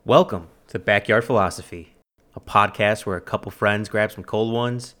Welcome to Backyard Philosophy, a podcast where a couple friends grab some cold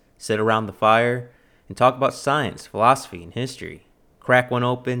ones, sit around the fire, and talk about science, philosophy, and history. Crack one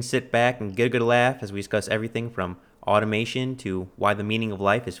open, sit back, and get a good laugh as we discuss everything from automation to why the meaning of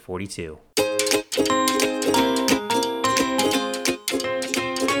life is 42.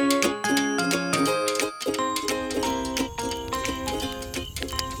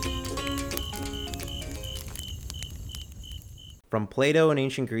 From Plato in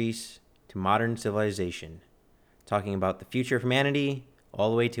ancient Greece to modern civilization, talking about the future of humanity all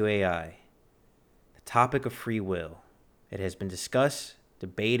the way to AI. The topic of free will. It has been discussed,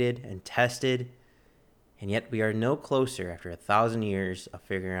 debated, and tested, and yet we are no closer after 1,000 years of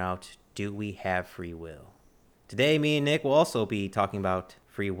figuring out, do we have free will? Today, me and Nick will also be talking about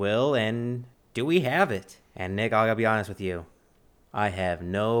free will and do we have it? And Nick, I gotta be honest with you, I have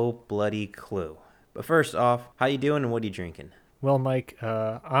no bloody clue. But first off, how you doing and what are you drinking? Well, Mike,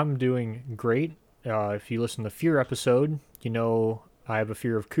 I'm doing great. If you listen to the fear episode, you know I have a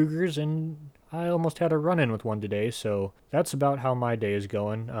fear of cougars, and I almost had a run-in with one today, so that's about how my day is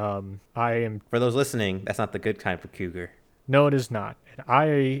going. For those listening, that's not the good kind of cougar. No, it is not. I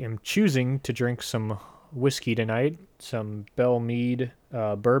am choosing to drink some whiskey tonight, some Bell Mead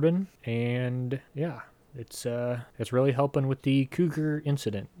bourbon, and yeah, it's really helping with the cougar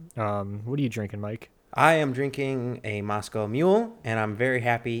incident. What are you drinking, Mike? I am drinking a Moscow Mule, and I'm very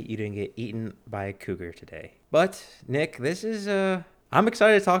happy you didn't get eaten by a cougar today. But, Nick, I'm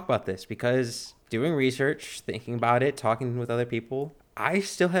excited to talk about this because doing research, thinking about it, talking with other people, I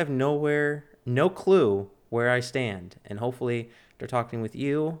still have no clue where I stand. And hopefully, after talking with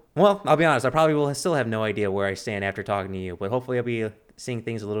you, well, I'll be honest, I probably will still have no idea where I stand after talking to you, but hopefully I'll be seeing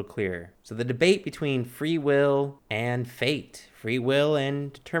things a little clearer. So the debate between free will and fate, free will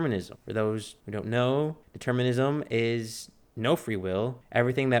and determinism. For those who don't know, determinism is no free will.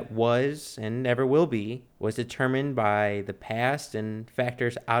 Everything that was and ever will be was determined by the past and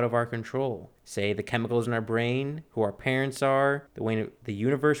factors out of our control. Say the chemicals in our brain, who our parents are, the way the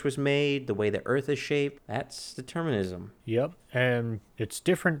universe was made, the way the earth is shaped. That's determinism. Yep, and it's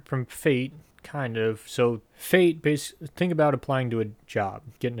different from fate. Kind of. So fate, think about applying to a job,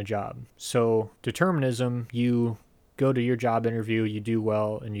 getting a job. So determinism, you go to your job interview, you do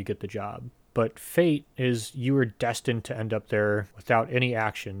well, and you get the job. But fate is you are destined to end up there without any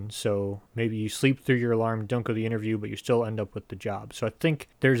action. So maybe you sleep through your alarm, don't go to the interview, but you still end up with the job. So I think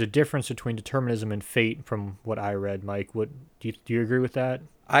there's a difference between determinism and fate from what I read. Mike, do you agree with that?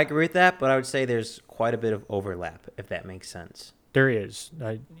 I agree with that, but I would say there's quite a bit of overlap, if that makes sense. There is.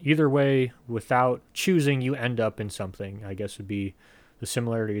 Either way, without choosing, you end up in something, I guess would be the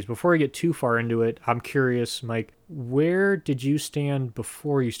similarities. Before I get too far into it, I'm curious, Mike, where did you stand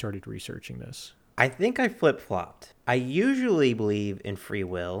before you started researching this? I think I flip-flopped. I usually believe in free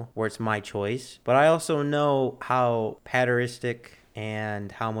will, where it's my choice, but I also know how paternalistic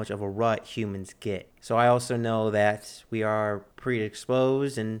and how much of a rut humans get. So I also know that we are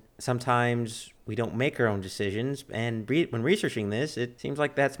predisposed and sometimes we don't make our own decisions. And when researching this, it seems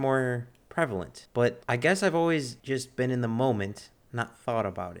like that's more prevalent. But I guess I've always just been in the moment, not thought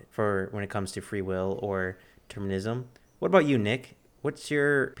about it for when it comes to free will or determinism. What about you, Nick? What's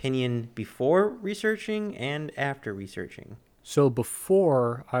your opinion before researching and after researching? So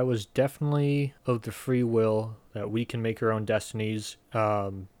before, I was definitely of the free will that we can make our own destinies. I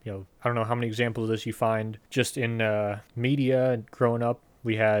don't know how many examples of this you find just in media growing up.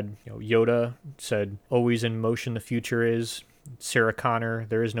 We had Yoda said, "Always in motion the future is." Sarah Connor,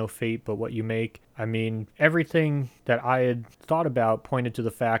 "There is no fate but what you make." I mean, everything that I had thought about pointed to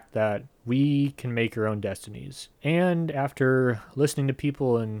the fact that we can make our own destinies. And after listening to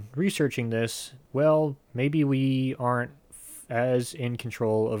people and researching this, well, maybe we aren't as in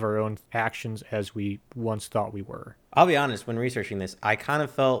control of our own actions as we once thought we were. I'll be honest, when researching this, I kind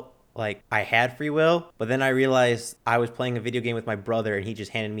of felt like I had free will, but then I realized I was playing a video game with my brother and he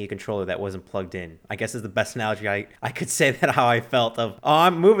just handed me a controller that wasn't plugged in. I guess is the best analogy I could say that how I felt of, oh,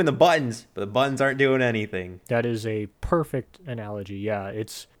 I'm moving the buttons, but the buttons aren't doing anything. That is a perfect analogy. Yeah,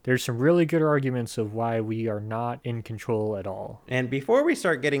 there's some really good arguments of why we are not in control at all. And before we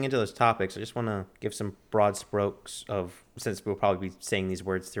start getting into those topics, I just want to give some broad strokes of, since we'll probably be saying these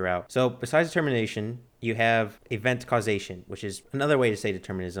words throughout. So besides determination, you have event causation, which is another way to say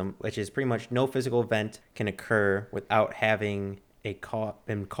determinism, which is pretty much no physical event can occur without having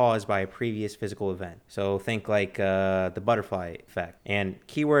been caused by a previous physical event. So think like the butterfly effect. And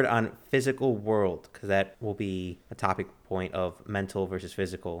keyword on physical world, because that will be a topic point of mental versus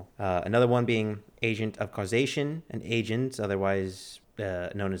physical. Another one being agent of causation. An agent, otherwise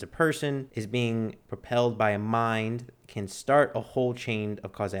known as a person, is being propelled by a mind, can start a whole chain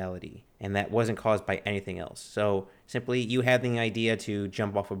of causality, and that wasn't caused by anything else. So simply you having the idea to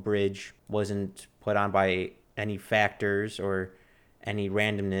jump off a bridge wasn't put on by any factors or any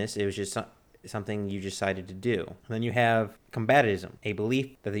randomness. It was just something you decided to do. And then you have combativism, a belief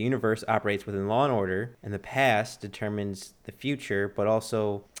that the universe operates within law and order, and the past determines the future, but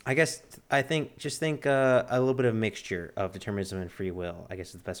also, I think a little bit of a mixture of determinism and free will, I guess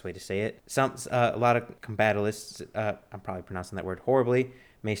is the best way to say it. A lot of combativists, I'm probably pronouncing that word horribly,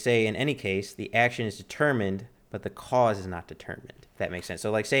 may say in any case, the action is determined, but the cause is not determined, if that makes sense. So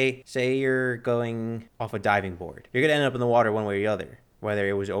like say you're going off a diving board. You're going to end up in the water one way or the other. Whether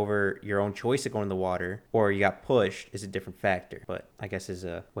it was over your own choice to go in the water or you got pushed is a different factor, but I guess is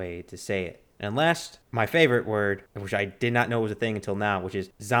a way to say it. And last, my favorite word, which I did not know was a thing until now, which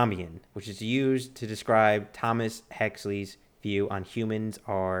is zombian, which is used to describe Thomas Huxley's view on humans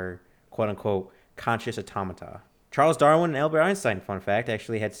are quote-unquote conscious automata. Charles Darwin and Albert Einstein, fun fact,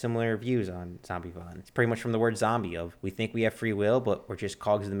 actually had similar views on zombie-von. It's pretty much from the word zombie of we think we have free will, but we're just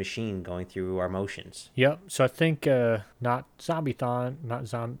cogs of the machine going through our motions. Yep. So I think not zombie-thon, not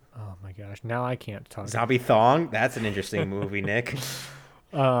zombie. Oh my gosh, now I can't talk. Zombie-thong? That's an interesting movie, Nick.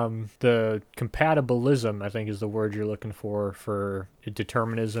 The compatibilism, I think, is the word you're looking for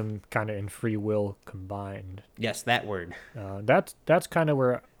determinism, kind of, and free will combined. Yes, that word. That's kind of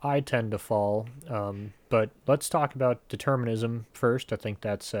where I tend to fall. But let's talk about determinism first. I think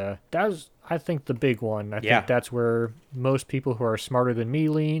that's I think the big one. I think that's where most people who are smarter than me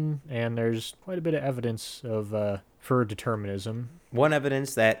lean, and there's quite a bit of evidence for determinism. One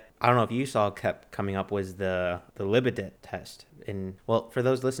evidence that I don't know if you saw kept coming up was the Libet test. For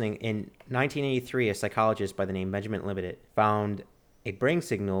those listening, in 1983, a psychologist by the name Benjamin Libet found a brain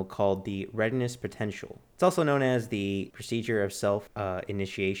signal called the readiness potential. It's also known as the procedure of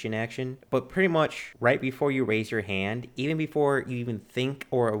self-initiation action. But pretty much right before you raise your hand, even before you even think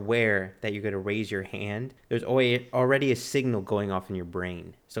or aware that you're going to raise your hand, there's already a signal going off in your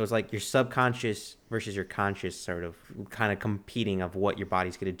brain. So it's like your subconscious versus your conscious sort of kind of competing of what your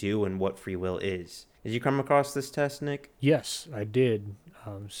body's going to do and what free will is. Did you come across this test, Nick? Yes, I did.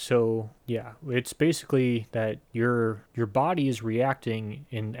 It's basically that your body is reacting,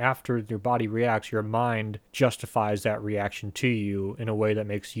 and after your body reacts, your mind justifies that reaction to you in a way that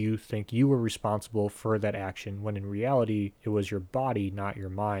makes you think you were responsible for that action, when in reality, it was your body, not your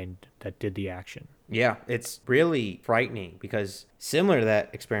mind, that did the action. Yeah, it's really frightening because similar to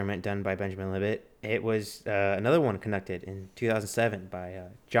that experiment done by Benjamin Libet, it was another one conducted in 2007 by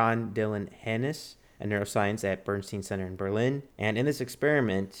John Dylan Hannes, a neuroscience at Bernstein Center in Berlin. And in this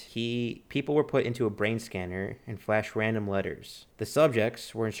experiment, people were put into a brain scanner and flashed random letters. The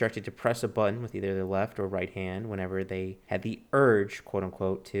subjects were instructed to press a button with either their left or right hand whenever they had the urge, quote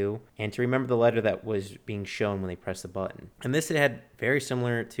unquote, and to remember the letter that was being shown when they pressed the button. And this had very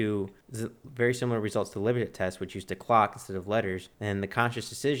similar results to the Libet test, which used a clock instead of letters. And the conscious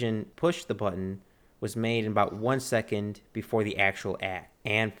decision, push the button, was made in about 1 second before the actual act.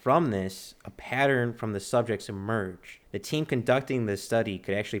 And from this, a pattern from the subjects emerged. The team conducting the study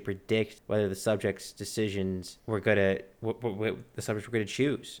could actually predict whether the subjects' decisions what the subjects were going to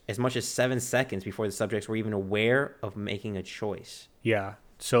choose, as much as 7 seconds before the subjects were even aware of making a choice. Yeah.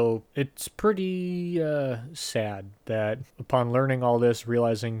 So it's pretty sad that upon learning all this,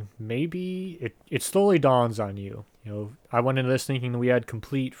 realizing maybe it slowly dawns on you. You know, I went into this thinking we had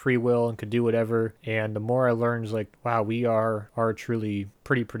complete free will and could do whatever. And the more I learned is like, wow, we are truly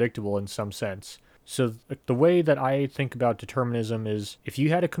pretty predictable in some sense. So the way that I think about determinism is if you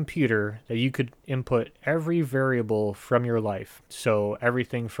had a computer that you could input every variable from your life, so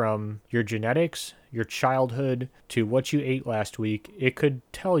everything from your genetics, your childhood, to what you ate last week, it could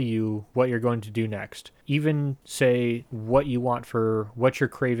tell you what you're going to do next. Even say what you're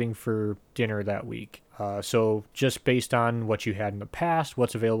craving for dinner that week. So just based on what you had in the past,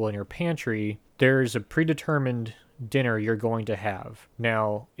 what's available in your pantry, there's a predetermined dinner you're going to have.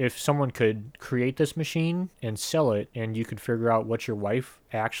 Now, if someone could create this machine and sell it, and you could figure out what your wife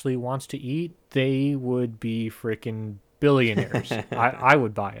actually wants to eat, they would be freaking billionaires. I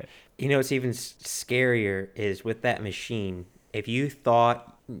would buy it. You know, what's even scarier is with that machine, if you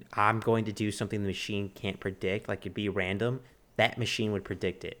thought I'm going to do something the machine can't predict, like it'd be random, that machine would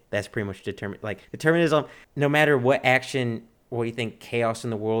predict it. That's pretty much determinism. No matter what action, what you think, chaos in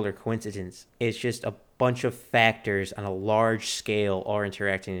the world or coincidence, it's just a bunch of factors on a large scale all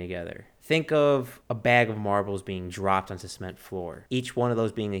interacting together. Think of a bag of marbles being dropped onto cement floor. Each one of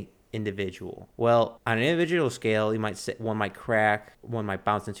those being individual. Well, on an individual scale, one might crack, one might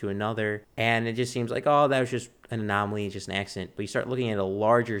bounce into another, and it just seems like, oh, that was just an anomaly, just an accident. But you start looking at a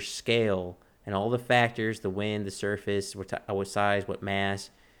larger scale and all the factors, the wind, the surface, what size, what mass,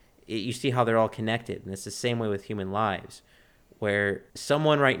 you see how they're all connected. And it's the same way with human lives, where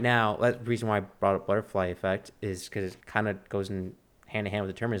someone right now, that's the reason why I brought up butterfly effect, is because it kind of goes in hand in hand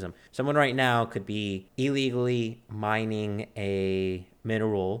with determinism. Someone right now could be illegally mining a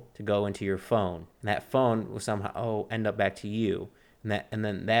mineral to go into your phone, and that phone will somehow end up back to you. And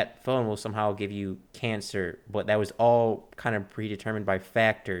then that phone will somehow give you cancer, but that was all kind of predetermined by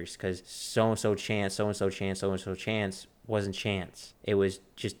factors, because so-and-so chance, so-and-so chance, so-and-so chance wasn't chance. It was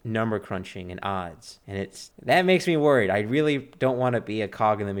just number crunching and odds. And that makes me worried. I really don't want to be a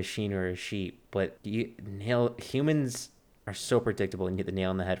cog in the machine or a sheep, but humans are so predictable, and you hit the nail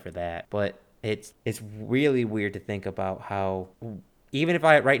on the head for that. But it's really weird to think about how, even if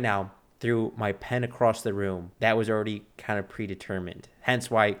I right now threw my pen across the room, that was already kind of predetermined. Hence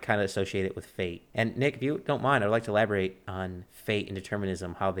why I kind of associate it with fate. And Nick, if you don't mind, I'd like to elaborate on fate and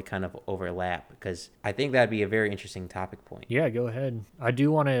determinism, how they kind of overlap, because I think that'd be a very interesting topic point. Yeah, go ahead. I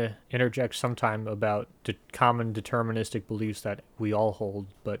do want to interject sometime about the common deterministic beliefs that we all hold,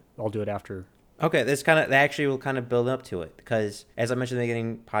 but I'll do it after. Okay, that actually will kind of build up to it, because as I mentioned in the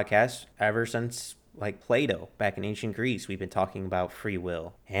beginning podcast, ever since like Plato back in ancient Greece, we've been talking about free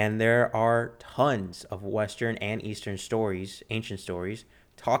will. And there are tons of Western and Eastern stories, ancient stories,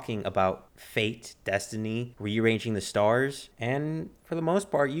 talking about fate, destiny, rearranging the stars. And for the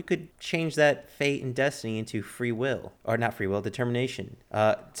most part, you could change that fate and destiny into free will. Or not free will, determination.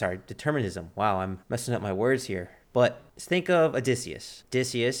 Determinism. Wow, I'm messing up my words here. But think of Odysseus.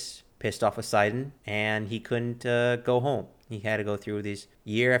 Odysseus pissed off Poseidon, and he couldn't go home. He had to go through this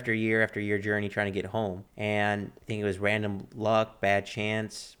year after year after year journey trying to get home. And I think it was random luck, bad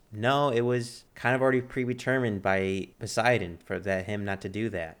chance. No, it was kind of already predetermined by Poseidon for him not to do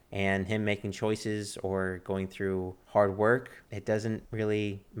that. And him making choices or going through hard work, it doesn't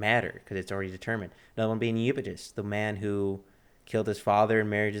really matter because it's already determined. Another one being Eupedes, the man who killed his father and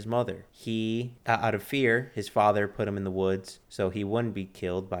married his mother. He, out of fear, his father put him in the woods so he wouldn't be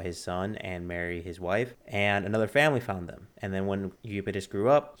killed by his son and marry his wife. And another family found them. And then when Eupedes grew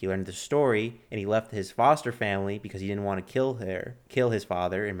up, he learned the story, and he left his foster family because he didn't want to kill his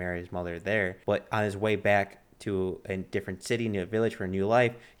father and marry his mother there. But on his way back to a different city, new village for a new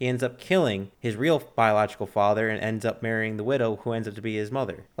life, he ends up killing his real biological father and ends up marrying the widow who ends up to be his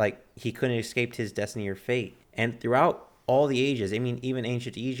mother. Like, he couldn't escape his destiny or fate. And throughout all the ages, I mean, even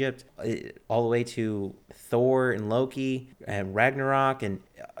ancient Egypt, all the way to Thor and Loki and Ragnarok, and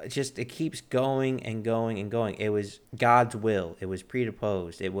it keeps going and going and going. It was God's will. It was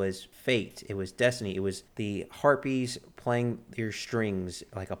predisposed. It was fate. It was destiny. It was the harpies playing your strings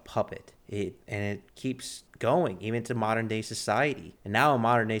like a puppet. And it keeps going, even to modern day society. And now in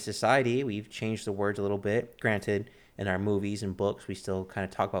modern day society, we've changed the words a little bit. Granted, in our movies and books, we still kind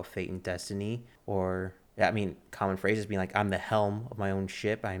of talk about fate and destiny, or common phrases being like, I'm the helm of my own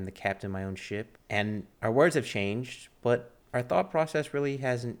ship, I'm the captain of my own ship. And our words have changed, but our thought process really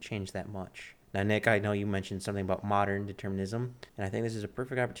hasn't changed that much. Now, Nick, I know you mentioned something about modern determinism, and I think this is a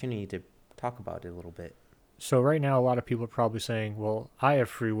perfect opportunity to talk about it a little bit. So right now, a lot of people are probably saying, well, I have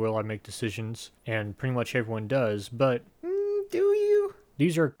free will, I make decisions, and pretty much everyone does, but... do you?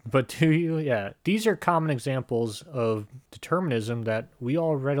 Do you? Yeah. These are common examples of determinism that we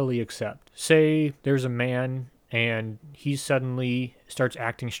all readily accept. Say there's a man and he suddenly starts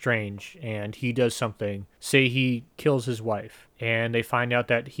acting strange and he does something. Say he kills his wife and they find out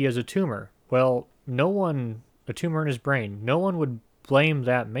that he has a tumor. Well, a tumor in his brain, no one would blame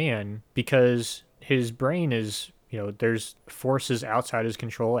that man because his brain is... there's forces outside his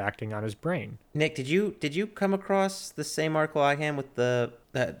control acting on his brain. Nick, did you come across the same article I am with the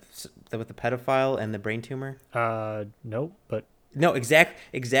pedophile and the brain tumor? Nope, but... No,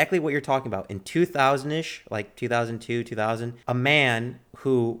 exactly what you're talking about. In 2000-ish, like 2002, 2000, a man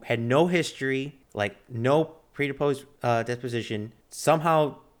who had no history, like no predisposed disposition,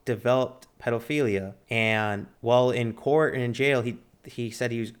 somehow developed pedophilia. And while in court and in jail, he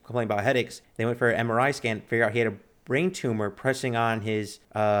said he was complaining about headaches. They went for an MRI scan, figured out he had a brain tumor pressing on his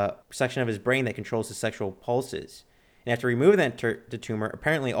section of his brain that controls his sexual pulses. And after removing the tumor,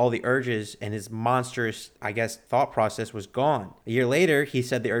 apparently all the urges and his monstrous, thought process was gone. A year later, he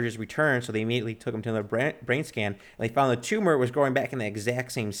said the urges returned, so they immediately took him to the brain scan, and they found the tumor was growing back in the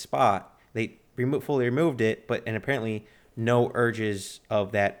exact same spot. They fully removed it, and apparently no urges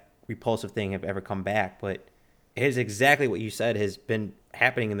of that repulsive thing have ever come back. But it is exactly what you said has been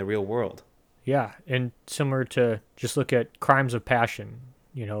happening in the real world. Yeah, and similar to just look at crimes of passion.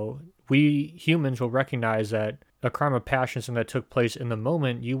 we humans will recognize that a crime of passion, something that took place in the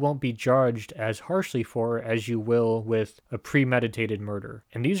moment, you won't be judged as harshly for as you will with a premeditated murder.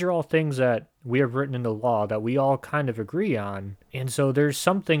 And these are all things that we have written in the law that we all kind of agree on. And so there's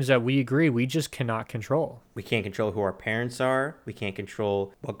some things that we agree we just cannot control. We can't control who our parents are. We can't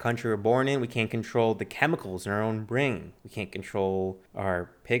control what country we're born in. We can't control the chemicals in our own brain. We can't control our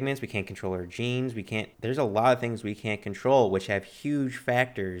pigments. We can't control our genes. There's a lot of things we can't control, which have huge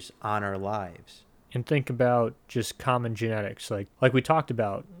factors on our lives. And think about just common genetics, like we talked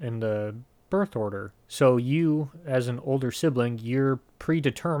about in the birth order. So you, as an older sibling, you're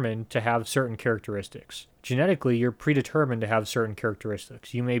predetermined to have certain characteristics. Genetically, you're predetermined to have certain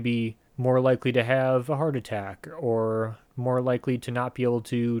characteristics. You may be more likely to have a heart attack or more likely to not be able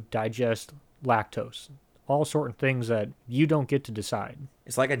to digest lactose. All certain things that you don't get to decide.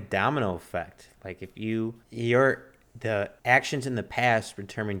 It's like a domino effect. Like if the actions in the past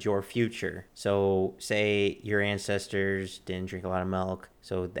determined your future. So say your ancestors didn't drink a lot of milk,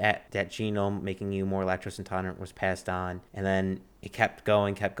 so that genome making you more lactose intolerant was passed on, and then it kept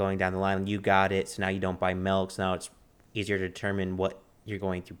going down the line, and you got it, so now you don't buy milk, so now it's easier to determine what you're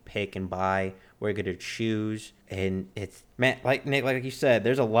going to pick and buy, where you're going to choose. And it's, man, like Nick, like you said,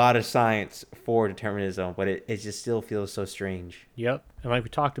 there's a lot of science for determinism, but it just still feels so strange. Yep. And like we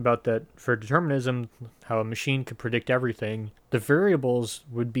talked about, that for determinism, how a machine could predict everything, the variables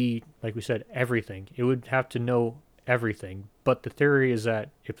would be, like we said, everything. It would have to know everything. But the theory is that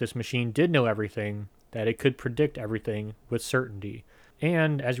if this machine did know everything, that it could predict everything with certainty.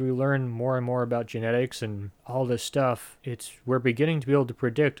 And as we learn more and more about genetics and all this stuff, we're beginning to be able to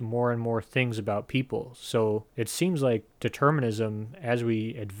predict more and more things about people. So it seems like determinism, as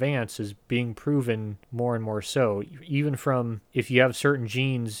we advance, is being proven more and more so. Even from, if you have certain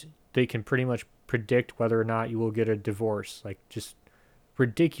genes, they can pretty much predict whether or not you will get a divorce. Like, just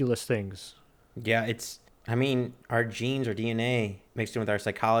ridiculous things. Yeah, our genes, our DNA, mixed in with our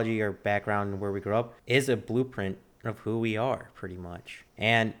psychology, our background, and where we grew up, is a blueprint of who we are, pretty much.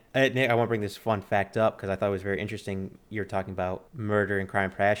 And Nick, I want to bring this fun fact up because I thought it was very interesting. You're talking about murder and crime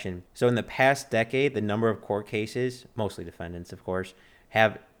passion. So in the past decade, the number of court cases, mostly defendants, of course,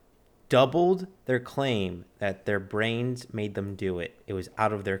 have doubled their claim that their brains made them do it. It was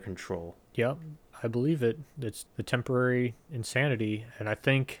out of their control. Yep, I believe it. It's the temporary insanity, and I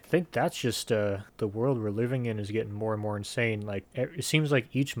think that's just the world we're living in is getting more and more insane. Like, it seems like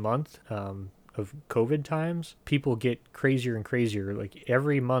each month of COVID times, people get crazier and crazier. Like,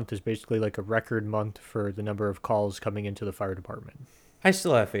 every month is basically like a record month for the number of calls coming into the fire department. I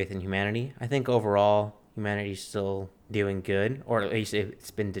still have faith in humanity. I think overall humanity's still doing good, or at least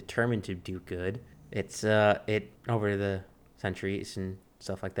it's been determined to do good. It's over the centuries and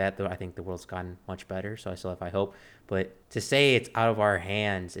stuff like that, though I think the world's gotten much better, so I still have high hope. But to say it's out of our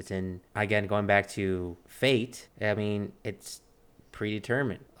hands, it's in, again, going back to fate, I mean, it's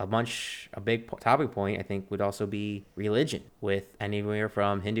predetermined. A big topic point, I think, would also be religion. With anywhere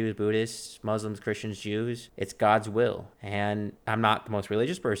from Hindus, Buddhists, Muslims, Christians, Jews, it's God's will. And I'm not the most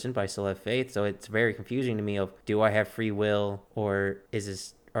religious person, but I still have faith, so it's very confusing to me of, do I have free will, or is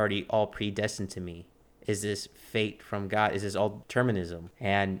this already all predestined to me? Is this fate from God? Is this all determinism?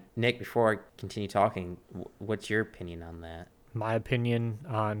 And Nick, before I continue talking, what's your opinion on that? My opinion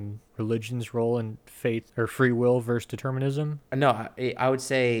on religion's role in faith or free will versus determinism? No, I would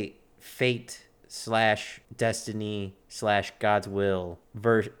say fate / destiny / God's will.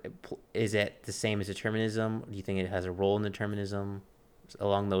 Is it the same as determinism? Do you think it has a role in determinism?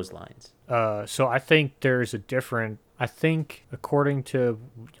 Along those lines. So I think there's a different. I think according to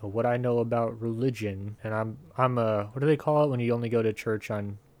what I know about religion, and I'm a, what do they call it when you only go to church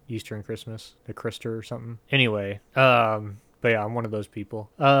on Easter and Christmas? The Christer or something. Anyway, but yeah, I'm one of those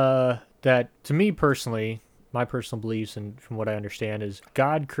people. That, to me personally, my personal beliefs and from what I understand is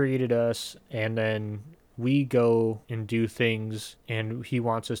God created us, and then we go and do things, and he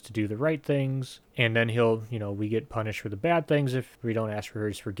wants us to do the right things, and then we get punished for the bad things if we don't ask for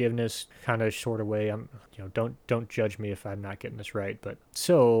his forgiveness, kind of sort of way. Don't judge me if I'm not getting this right. But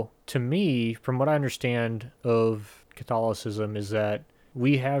so to me, from what I understand of Catholicism, is that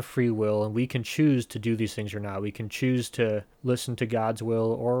we have free will, and we can choose to do these things or not. We can choose to listen to God's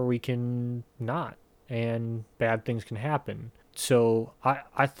will, or we can not, and bad things can happen. So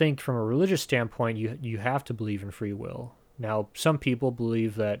I think from a religious standpoint, you have to believe in free will. Now, some people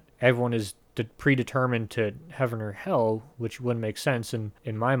believe that everyone is predetermined to heaven or hell, which wouldn't make sense in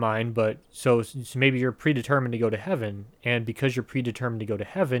my mind. But so maybe you're predetermined to go to heaven, and because you're predetermined to go to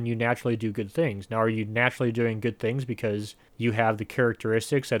heaven, you naturally do good things. Now, are you naturally doing good things because you have the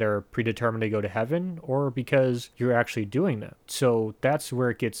characteristics that are predetermined to go to heaven, or because you're actually doing them? So that's where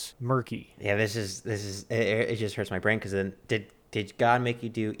it gets murky. Yeah, it just hurts my brain because then did God make you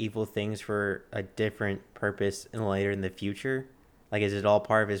do evil things for a different purpose and later in the future? Like, is it all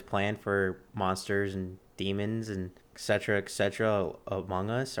part of his plan for monsters and demons and et cetera, among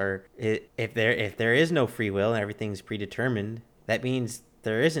us? Or if there is no free will and everything's predetermined, that means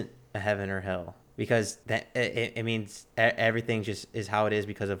there isn't a heaven or hell. Because that it means everything just is how it is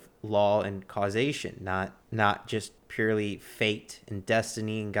because of law and causation, not just purely fate and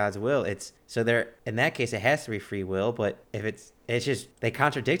destiny and God's will. It's so there in that case it has to be free will, but if it's just they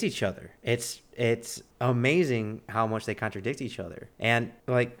contradict each other. It's amazing how much they contradict each other. And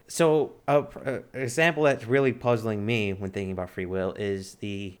like so an example that's really puzzling me when thinking about free will is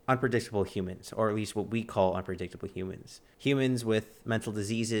the unpredictable humans, or at least what we call unpredictable humans. Humans with mental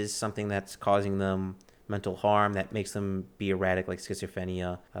diseases, something that's causing them mental harm that makes them be erratic, like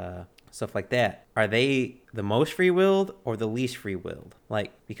schizophrenia, stuff like that. Are they the most free-willed or the least free-willed?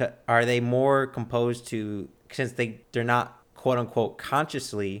 Like, because are they more composed to, since they're not quote unquote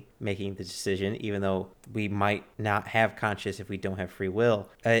consciously making the decision, even though we might not have conscious if we don't have free will,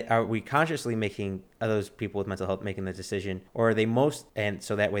 are we consciously making, are those people with mental health making the decision, or are they most, and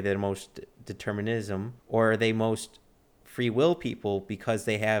so that way they're most determinism, or are they most free will people because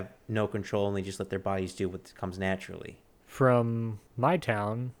they have no control and they just let their bodies do what comes naturally? From my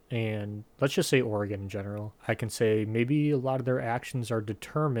town, and let's just say Oregon in general, I can say maybe a lot of their actions are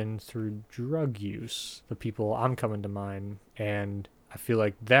determined through drug use, the people I'm coming to mind, and I feel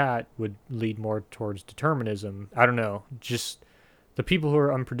like that would lead more towards determinism. I don't know, just the people who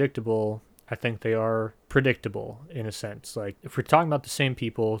are unpredictable, I think they are predictable in a sense. Like, if we're talking about the same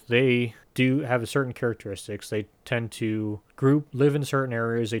people, they do have a certain characteristics. They tend to live in certain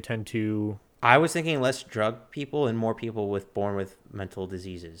areas. They tend to... I was thinking less drug people and more people born with mental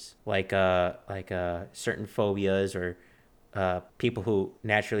diseases, like certain phobias, or people who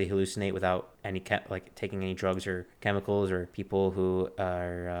naturally hallucinate without any like taking any drugs or chemicals, or people who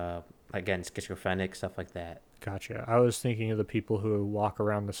are again schizophrenic, stuff like that. Gotcha. I was thinking of the people who walk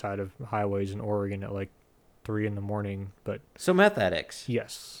around the side of highways in Oregon at like 3 a.m, but so meth addicts.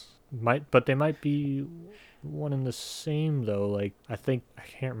 Yes, but they might be one and the same though. Like, I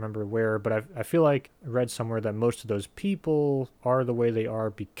can't remember where, but I feel like I read somewhere that most of those people are the way they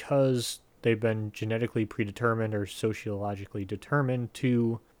are because they've been genetically predetermined or sociologically determined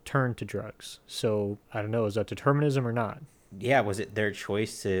to turn to drugs. So I don't know, is that determinism or not? Yeah, was it their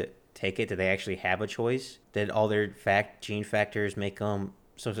choice to take it? Did they actually have a choice? Did all their gene factors make them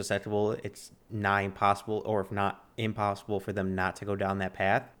so susceptible it's nigh impossible, or if not impossible, for them not to go down that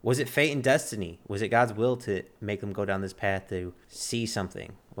path? Was it fate and destiny? Was it God's will to make them go down this path to see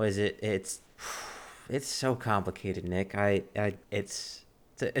something? Was it? It's so complicated, Nick. It's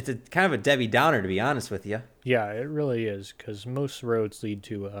a kind of a Debbie Downer, to be honest with you. Yeah, it really is, because most roads lead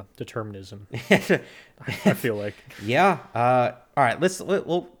to determinism. I feel like. Yeah. All right.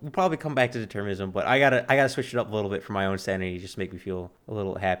 We'll probably come back to determinism, but I gotta switch it up a little bit for my own sanity, just to make me feel a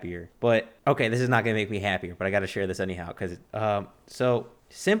little happier. But okay, this is not gonna make me happier, but I gotta share this anyhow, because so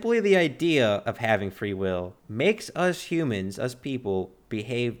simply the idea of having free will makes us humans, us people,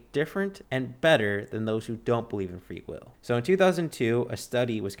 behave different and better than those who don't believe in free will. So in 2002, a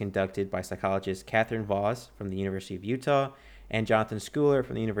study was conducted by psychologists Catherine Voss from the University of Utah and Jonathan Schooler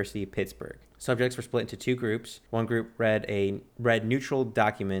from the University of Pittsburgh. Subjects were split into two groups. One group read neutral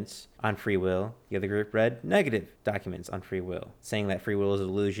documents on free will. The other group read negative documents on free will, saying that free will is an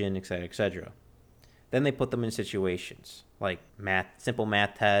illusion, etc., etc. Then they put them in situations like simple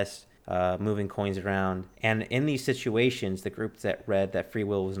math tests, moving coins around. And in these situations, the groups that read that free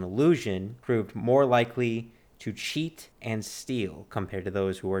will was an illusion proved more likely to cheat and steal compared to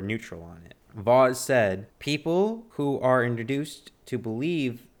those who were neutral on it. Voss said, people who are introduced to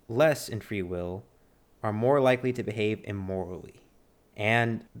believe less in free will are more likely to behave immorally.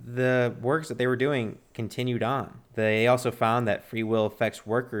 And the works that they were doing continued on. They also found that free will affects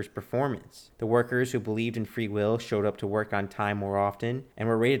workers' performance. The workers who believed in free will showed up to work on time more often and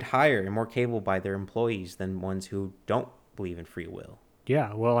were rated higher and more capable by their employees than ones who don't believe in free will.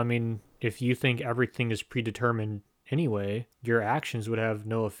 Yeah, well, I mean, if you think everything is predetermined anyway, your actions would have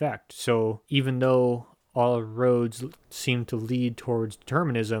no effect. So even though all roads seem to lead towards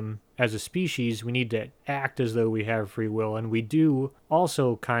determinism, as a species, we need to act as though we have free will, and we do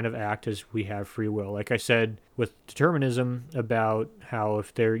also kind of act as we have free will. Like I said, with determinism, about how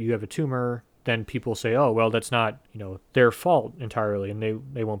if you have a tumor then people say, oh, well, that's not, their fault entirely, and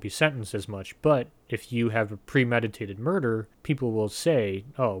they won't be sentenced as much. But if you have a premeditated murder, people will say,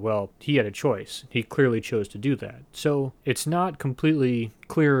 oh, well, he had a choice. He clearly chose to do that. So it's not completely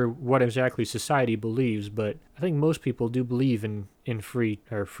clear what exactly society believes, but I think most people do believe in free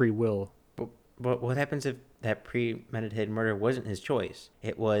will. But what happens if that premeditated murder wasn't his choice?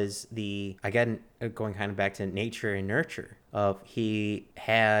 It was again, going kind of back to nature and nurture, of he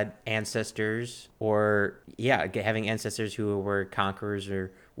had ancestors, or having ancestors who were conquerors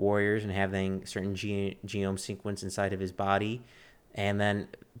or warriors and having certain genome sequence inside of his body, and then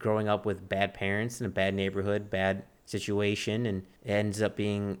growing up with bad parents in a bad neighborhood, bad situation, and ends up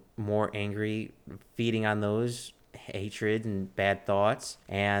being more angry, feeding on those hatred and bad thoughts,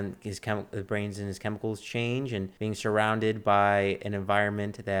 and the brains and his chemicals change, and being surrounded by an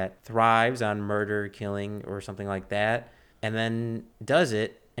environment that thrives on murder, killing, or something like that, and then does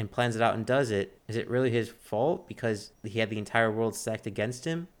it and plans it out and does it. Is it really his fault because he had the entire world stacked against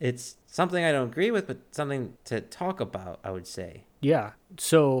him? It's something I don't agree with, but something to talk about, I would say. Yeah.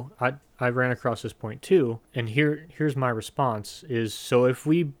 So I ran across this point too, and here's my response is, so if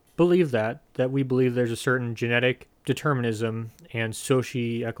we believe that we believe there's a certain genetic determinism and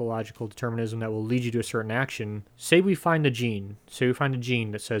socio-ecological determinism that will lead you to a certain action. Say we find a gene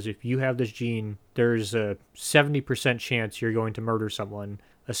that says if you have this gene, there's a 70% chance you're going to murder someone,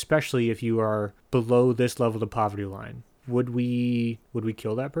 especially if you are below this level of the poverty line. Would we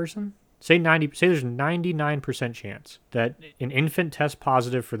kill that person? Say there's 99% chance that an infant tests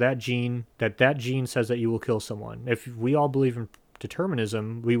positive for that gene says that you will kill someone. If we all believe in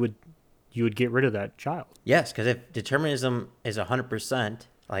determinism, you would get rid of that child. Yes, because if determinism is 100%,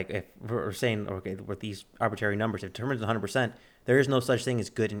 like if we're saying, okay, with these arbitrary numbers, if determinism is 100%, there is no such thing as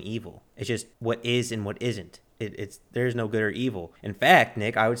good and evil. It's just what is and what isn't. There is no good or evil. In fact,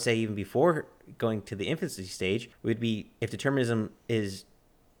 Nick, I would say even before going to the infancy stage, if determinism is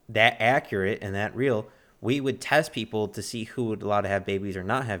that accurate and that real, we would test people to see who would allow to have babies or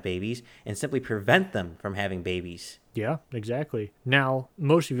not have babies, and simply prevent them from having babies. Yeah, exactly. Now,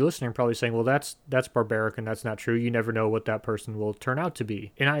 most of you listening are probably saying, well, that's barbaric and that's not true. You never know what that person will turn out to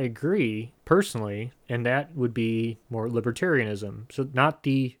be. And I agree personally, and that would be more libertarianism. So not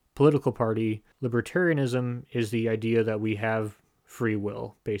the political party. Libertarianism is the idea that we have free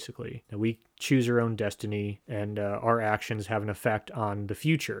will, basically. That we choose our own destiny, and our actions have an effect on the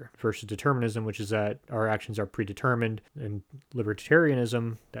future, versus determinism, which is that our actions are predetermined, and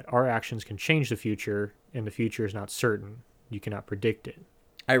libertarianism, that our actions can change the future, and the future is not certain. You cannot predict it.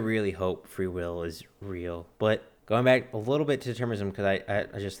 I really hope free will is real. But going back a little bit to determinism, because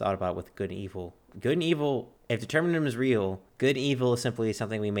I just thought about with good and evil. Good and evil, if determinism is real, good and evil is simply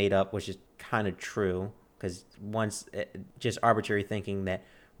something we made up, which is kind of true. Because just arbitrary thinking that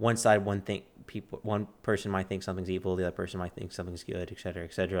one person might think something's evil, the other person might think something's good, etc.,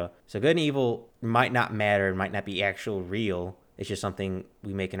 etc. So good and evil might not matter, might not be actual real. It's just something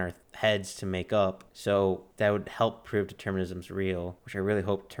we make in our heads to make up. So that would help prove determinism's real, which I really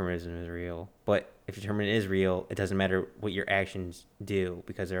hope determinism is real. But if determinism is real, it doesn't matter what your actions do,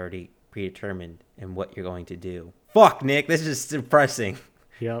 because they're already predetermined in what you're going to do. Fuck, Nick, this is depressing.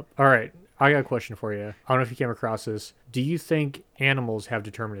 Yep. All right. I got a question for you. I don't know if you came across this. Do you think animals have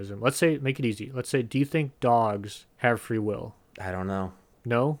determinism? Let's say, make it easy. Let's say, do you think dogs have free will? I don't know.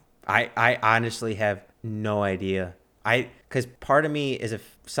 No? I honestly have no idea. Because part of me as a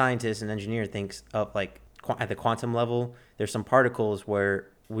scientist and engineer thinks of, like, at the quantum level, there's some particles where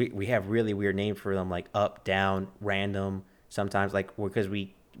we have really weird names for them, like up, down, random, sometimes, like, because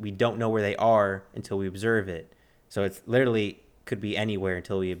we don't know where they are until we observe it. So it's literally could be anywhere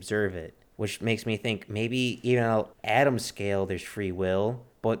until we observe it. Which makes me think maybe even on an atom scale there's free will,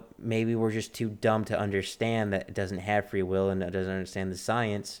 but maybe we're just too dumb to understand that it doesn't have free will and it doesn't understand the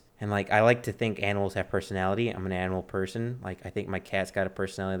science. And like, I like to think animals have personality. I'm an animal person. Like, I think my cat's got a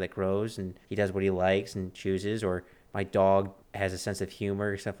personality that grows and he does what he likes and chooses, or my dog has a sense of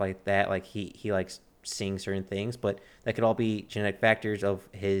humor, stuff like that. Like he likes seeing certain things, but that could all be genetic factors of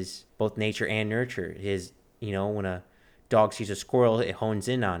his both nature and nurture. His, when a dog sees a squirrel, it hones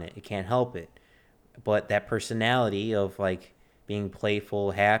in on it. It can't help it. But that personality of like being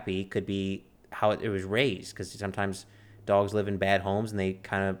playful, happy, could be how it was raised. Because sometimes dogs live in bad homes and they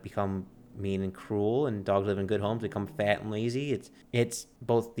kind of become mean and cruel, and dogs live in good homes, become fat and lazy. It's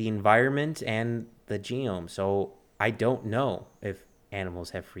both the environment and the genome. So I don't know if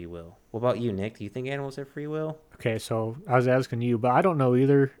animals have free will. What about you, Nick? Do you think animals have free will? Okay, so I was asking you, but I don't know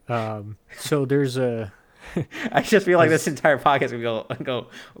either. So there's a... I just feel like this entire podcast we go,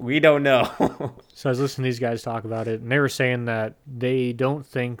 we don't know. So I was listening to these guys talk about it, and they were saying that they don't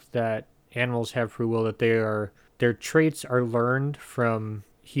think that animals have free will, that their traits are learned from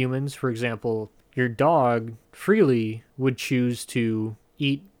humans. For example, your dog freely would choose to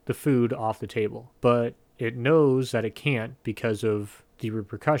eat the food off the table, but it knows that it can't because of the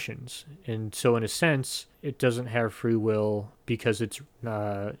repercussions. And so in a sense, it doesn't have free will because it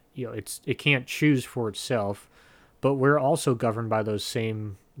can't choose for itself, but we're also governed by those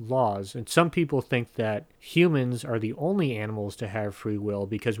same laws. And some people think that humans are the only animals to have free will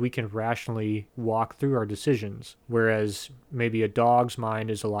because we can rationally walk through our decisions, whereas maybe a dog's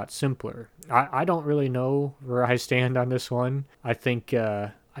mind is a lot simpler. I don't really know where I stand on this one. I think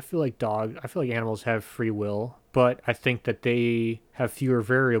I feel like animals have free will, but I think that they have fewer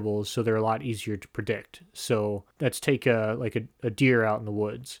variables, so they're a lot easier to predict. So let's take a deer out in the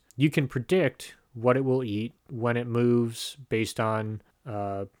woods. You can predict what it will eat, when it moves, based on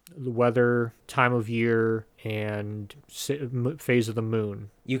the weather, time of year, and phase of the moon.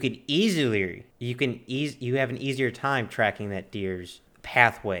 You have an easier time tracking that deer's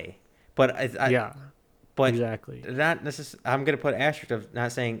pathway. But but exactly. Not necessarily. I'm going to put an asterisk of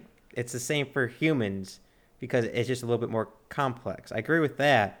not saying it's the same for humans because it's just a little bit more complex. I agree with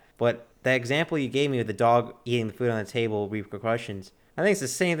that, but the example you gave me with the dog eating the food on the table, repercussions, I think it's the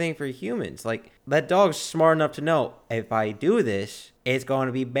same thing for humans. Like, that dog's smart enough to know if I do this, it's going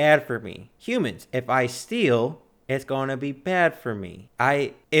to be bad for me. Humans, if I steal, it's going to be bad for me.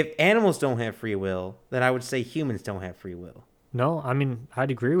 If animals don't have free will, then I would say humans don't have free will. No, I mean, I'd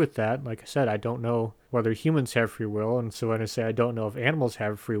agree with that. Like I said, I don't know whether humans have free will, and so when I say I don't know if animals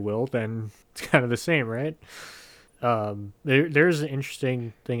have free will, then it's kind of the same, right? There's an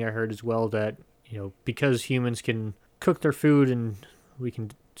interesting thing I heard as well that, because humans can cook their food and we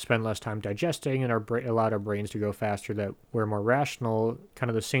can spend less time digesting and allowed our brains to go faster, that we're more rational. Kind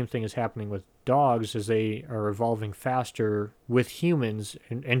of the same thing is happening with dogs as they are evolving faster with humans,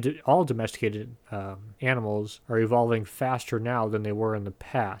 and all domesticated animals are evolving faster now than they were in the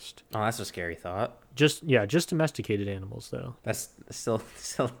past. Oh, that's a scary thought. Just domesticated animals, though. That's still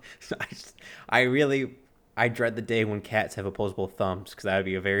I dread the day when cats have opposable thumbs, because that would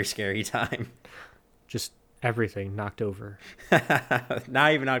be a very scary time. Just everything knocked over.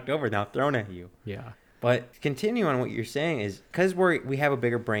 Not even knocked over, now thrown at you. Yeah. But continue on what you're saying is, because we have a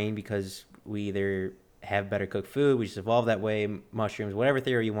bigger brain, because we either have better cooked food, we just evolved that way, mushrooms, whatever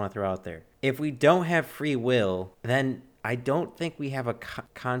theory you want to throw out there. If we don't have free will, then I don't think we have a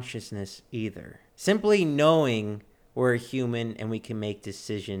consciousness either. Simply knowing we're a human and we can make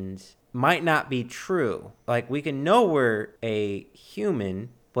decisions might not be true. Like, we can know we're a human,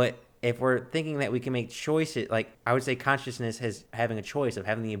 but if we're thinking that we can make choices, like, I would say consciousness has having a choice, of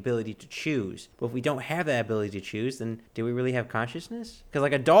having the ability to choose. But if we don't have that ability to choose, then do we really have consciousness? Because,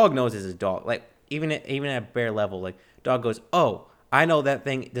 like, a dog knows it's a dog. Like, even at a bare level, like, dog goes, oh, I know that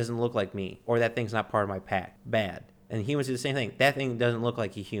thing doesn't look like me, or that thing's not part of my pack. Bad. And humans do the same thing. That thing doesn't look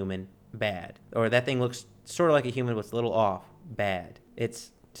like a human. Bad. Or that thing looks sort of like a human, but it's a little off. Bad.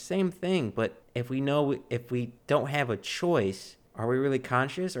 It's the same thing. But if we don't have a choice, are we really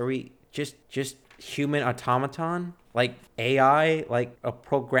conscious? Are we just human automaton? Like AI? Like a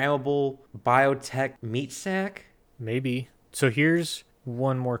programmable biotech meat sack? Maybe. So here's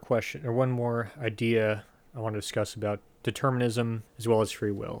one more question, or one more idea I want to discuss about determinism as well as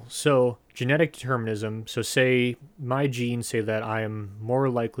free will. So genetic determinism, so say my genes say that I am more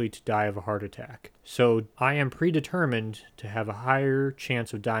likely to die of a heart attack. So I am predetermined to have a higher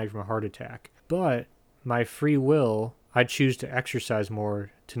chance of dying from a heart attack. But my free will, I choose to exercise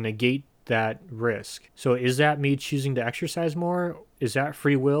more to negate that risk. So is that me choosing to exercise more? Is that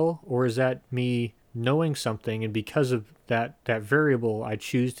free will? Or is that me knowing something, and because of that variable, I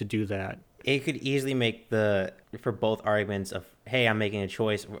choose to do that? It could easily make for both arguments of, hey, I'm making a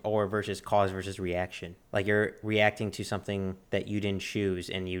choice, or versus cause versus reaction. Like, you're reacting to something that you didn't choose,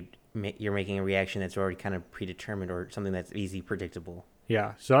 and you're making a reaction that's already kind of predetermined, or something that's easy predictable.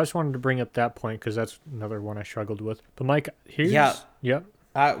 Yeah, so I just wanted to bring up that point because that's another one I struggled with. But Mike, here's... Yep.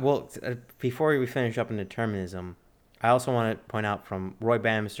 Before we finish up in determinism, I also want to point out from Roy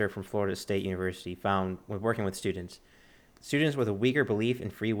Bannister from Florida State University found, when working with students with a weaker belief in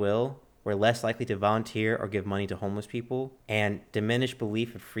free will were less likely to volunteer or give money to homeless people, and diminished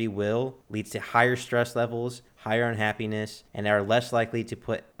belief in free will leads to higher stress levels, higher unhappiness, and are less likely to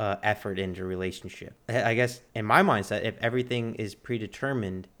put effort into a relationship. I guess in my mindset, if everything is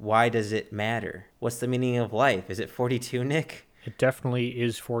predetermined, why does it matter? What's the meaning of life? Is it 42, Nick? It definitely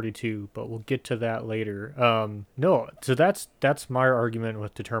is 42, but we'll get to that later. No, so that's my argument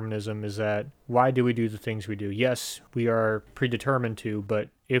with determinism, is that why do we do the things we do? Yes, we are predetermined to, but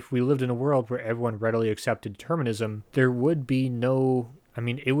if we lived in a world where everyone readily accepted determinism, there would be no I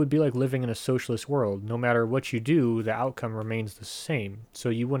mean, it would be like living in a socialist world. No matter what you do, the outcome remains the same. So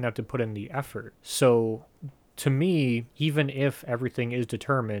you wouldn't have to put in the effort. So to me, even if everything is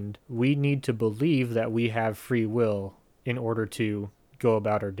determined, we need to believe that we have free will in order to go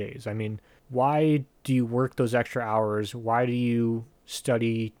about our days. I mean, why do you work those extra hours? Why do you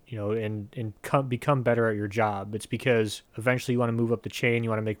study, become better at your job? It's because eventually you want to move up the chain, you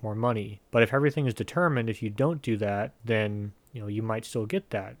want to make more money. But if everything is determined, if you don't do that, then, you might still get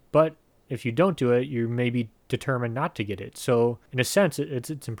that. But if you don't do it, you're maybe determined not to get it. So in a sense,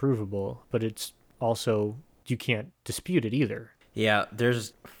 it's improvable, but it's also, you can't dispute it either. Yeah,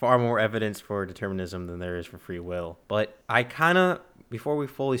 there's far more evidence for determinism than there is for free will. But I kind of, before we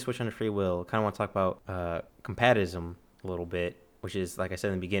fully switch onto free will, kind of want to talk about compatibilism a little bit, which is, like I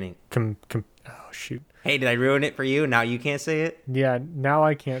said in the beginning. Oh, shoot. Hey, did I ruin it for you? Now you can't say it? Yeah, now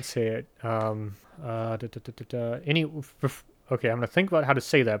I can't say it. Okay, I'm going to think about how to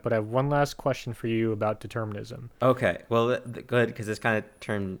say that, but I have one last question for you about determinism. Okay, well, good, because this kind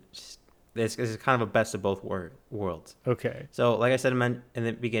of this is kind of a best of both worlds. Okay. So, like I said in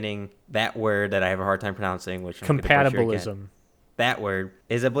the beginning, that word that I have a hard time pronouncing, which compatibilism. That word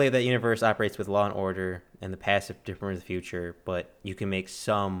is a belief that the universe operates with law and order, and the past determines the future, but you can make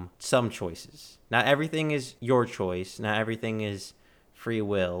some choices. Not everything is your choice. Not everything is free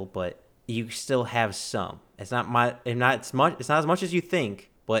will, but you still have some. It's not as much as you think,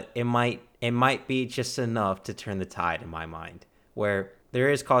 but it might be just enough to turn the tide in my mind, where there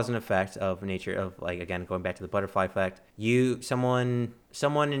is cause and effect of nature of, like, again, going back to the butterfly effect. Someone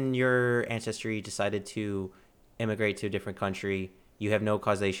in your ancestry decided to immigrate to a different country. You have no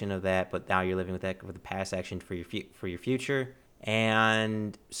causation of that, but now you're living with that with the past action for your future.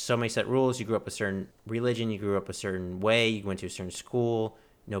 And so many set rules. You grew up a certain religion. You grew up a certain way. You went to a certain school.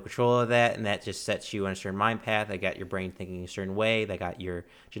 No control of that, and that just sets you on a certain mind path. They got your brain thinking a certain way. They got your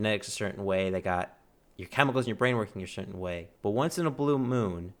genetics a certain way. They got your chemicals in your brain working a certain way. But once in a blue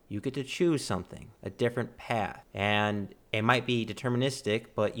moon, you get to choose something, a different path. And it might be deterministic,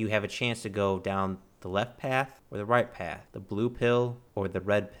 but you have a chance to go down the left path or the right path, the blue pill or the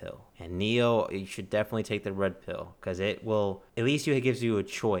red pill. And Neo, you should definitely take the red pill, because it will, at least it gives you a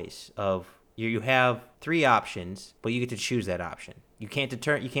choice of, you have 3 options, but you get to choose that option. You can't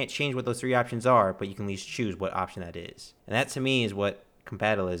change what those 3 options are, but you can at least choose what option that is. And that, to me, is what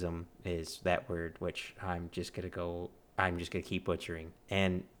compatibilism is, that word, which I'm just gonna keep butchering.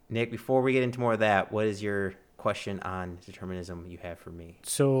 And Nick, before we get into more of that, what is your question on determinism you have for me?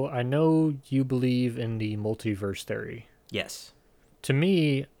 So I know you believe in the multiverse theory. Yes. To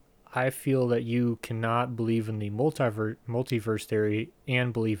me, I feel that you cannot believe in the multiverse theory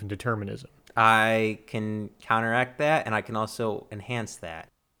and believe in determinism. I can counteract that, and I can also enhance that.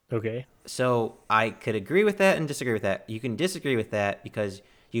 Okay. So I could agree with that and disagree with that. You can disagree with that because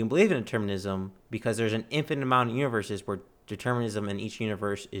you can believe in determinism because there's an infinite amount of universes where determinism in each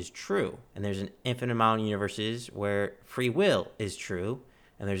universe is true. And there's an infinite amount of universes where free will is true.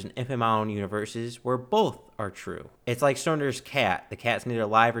 And there's an infinite amount of universes where both are true. It's like Schrodinger's cat. The cat's neither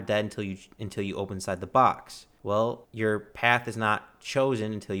alive or dead until you open inside the box. Well, your path is not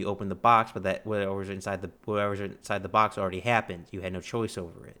chosen until you open the box, but that whatever's inside the box already happened. You had no choice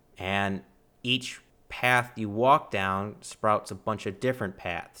over it. And each path you walk down sprouts a bunch of different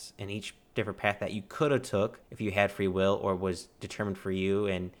paths, and each different path that you could have took if you had free will or was determined for you,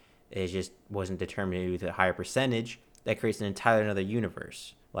 and it just wasn't determined with a higher percentage, that creates an entirely another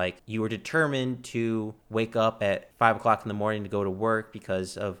universe. Like, you were determined to wake up at 5 o'clock in the morning to go to work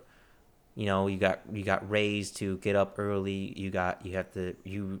because of, you got raised to get up early. You have come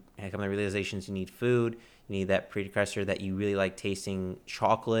to the realizations you need food. You need that precursor that you really like tasting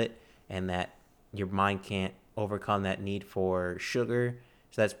chocolate, and that your mind can't overcome that need for sugar.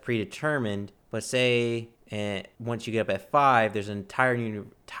 So that's predetermined. But say once you get up at 5, there's an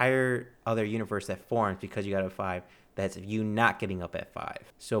entire other universe that forms because you got up at 5. That's you not getting up at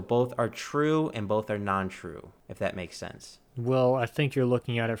 5. So both are true and both are non-true, if that makes sense. Well, I think you're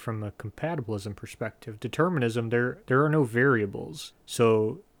looking at it from a compatibilism perspective. Determinism, there are no variables.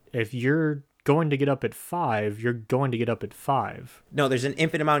 So if you're going to get up at 5, you're going to get up at 5. No, there's an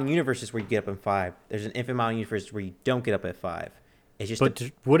infinite amount of universes where you get up at 5. There's an infinite amount of universes where you don't get up at 5. It's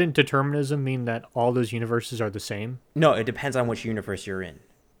just wouldn't determinism mean that all those universes are the same? No, it depends on which universe you're in.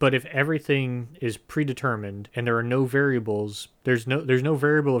 But if everything is predetermined and there are no variables, there's no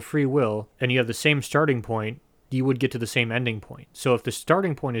variable of free will, and you have the same starting point, you would get to the same ending point. So if the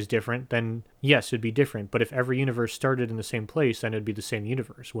starting point is different, then yes, it'd be different. But if every universe started in the same place, then it'd be the same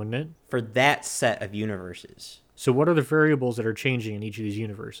universe, wouldn't it? For that set of universes. So what are the variables that are changing in each of these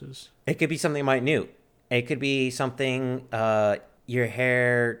universes? It could be something minute. It could be something your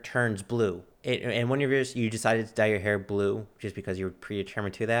hair turns blue. In one universe, you decided to dye your hair blue just because you were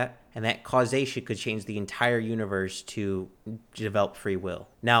predetermined to that. And that causation could change the entire universe to develop free will.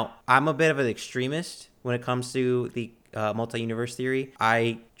 Now, I'm a bit of an extremist when it comes to the multi-universe theory.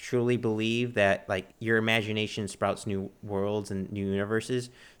 I truly believe that like your imagination sprouts new worlds and new universes.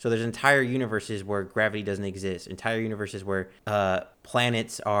 So there's entire universes where gravity doesn't exist, entire universes where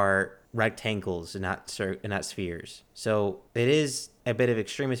planets are rectangles and not spheres. So it is a bit of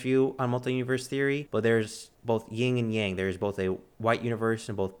extremist view on multi-universe theory, but there's both yin and yang. There's both a white universe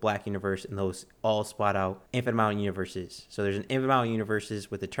and both black universe, and those all spot out infinite amount of universes. So there's an infinite amount of universes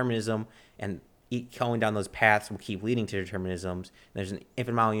with determinism, and going down those paths will keep leading to determinisms. There's an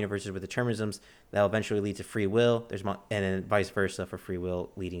infinite amount of universes with determinisms that will eventually lead to free will. And then vice versa for free will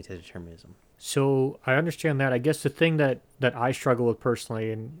leading to determinism. So I understand that. I guess the thing that I struggle with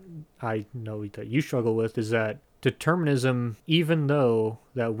personally, and I know that you struggle with, is that determinism, even though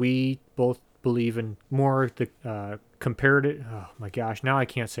that we both believe in more the comparative, oh my gosh, now I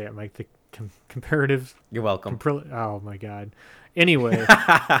can't say it, Mike, the comparative. You're welcome. Oh my God. Anyway,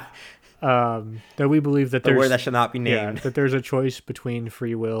 that we believe that the there's word that should not be named. Yeah, that there's a choice between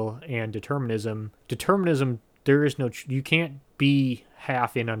free will and determinism. Determinism, there is no, you can't be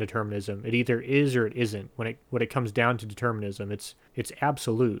half in on determinism. It either is or it isn't. When it comes down to determinism, it's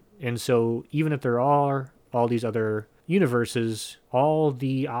absolute. And so even if there are all these other universes, all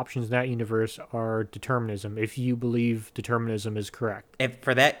the options in that universe are determinism, if you believe determinism is correct. If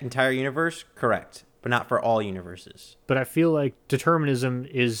for that entire universe, correct, but not for all universes. But I feel like determinism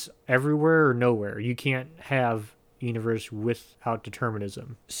is everywhere or nowhere. You can't have a universe without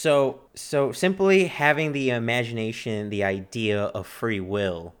determinism. So simply having the imagination, the idea of free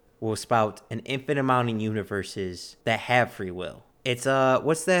will spout an infinite amount of universes that have free will. It's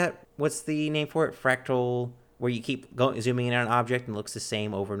what's the name for it? Fractal, where you keep zooming in on an object and it looks the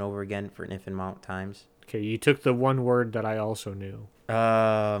same over and over again for an infinite amount of times. Okay, you took the one word that I also knew.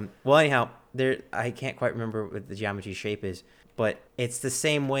 Well, anyhow, I can't quite remember what the geometry shape is, but it's the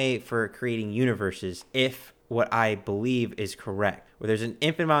same way for creating universes, if what I believe is correct. Where there's an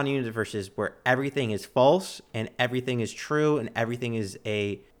infinite amount of universes where everything is false and everything is true and everything is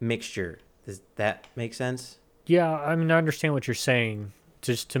a mixture. Does that make sense? Yeah, I mean, I understand what you're saying.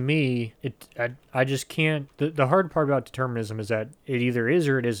 Just to me, I just can't. The hard part about determinism is that it either is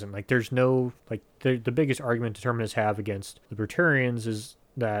or it isn't. Like, there's no, like, the biggest argument determinists have against libertarians is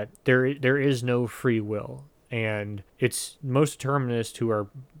that there is no free will. And it's most determinists who are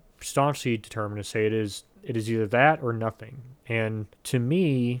staunchly determinists say it is either that or nothing. And to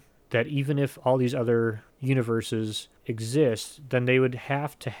me, that even if all these other universes exist, then they would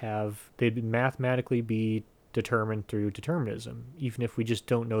they'd mathematically be determined through determinism, even if we just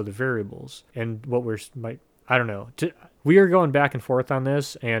don't know the variables. And I don't know. We are going back and forth on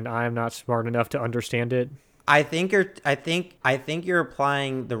this, and I'm not smart enough to understand it. I think you're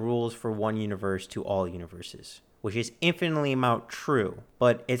applying the rules for one universe to all universes, which is infinitely amount true,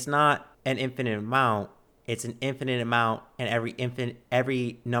 but it's not an infinite amount. It's an infinite amount, and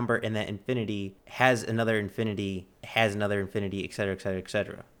every number in that infinity has another infinity, et cetera, et cetera, et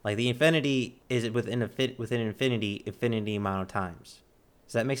cetera. Like the infinity is within infinity amount of times.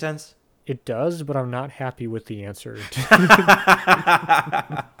 Does that make sense? It does, but I'm not happy with the answer.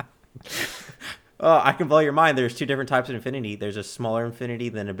 Oh, I can blow your mind. There's two different types of infinity. There's a smaller infinity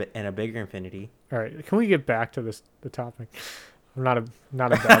and a bigger infinity. All right, can we get back to the topic? I'm not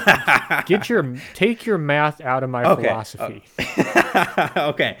about take your math out of my philosophy.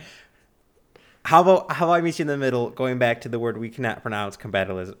 Okay. How about I meet you in the middle, going back to the word we cannot pronounce,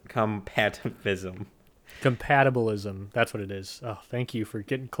 compatibilism. Compatibilism. That's what it is. Oh, thank you for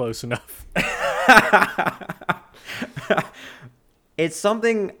getting close enough. It's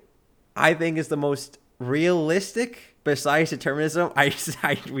something I think is the most realistic. Besides determinism, I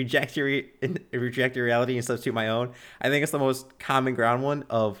reject your reality and substitute my own. I think it's the most common ground one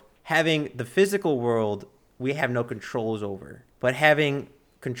of having the physical world we have no controls over, but having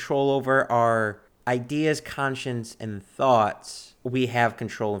control over our ideas, conscience, and thoughts, we have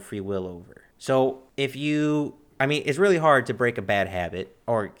control and free will over. So it's really hard to break a bad habit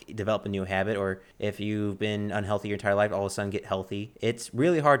or develop a new habit, or if you've been unhealthy your entire life, all of a sudden get healthy. It's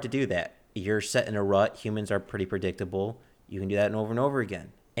really hard to do that. You're set in a rut. Humans are pretty predictable. You can do that over and over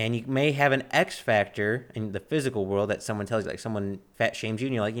again. And you may have an X factor in the physical world that someone tells you, like someone fat shames you,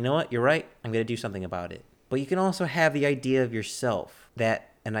 and you're like, you know what? You're right. I'm going to do something about it. But you can also have the idea of yourself,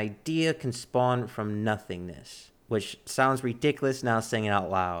 that an idea can spawn from nothingness, which sounds ridiculous now saying it out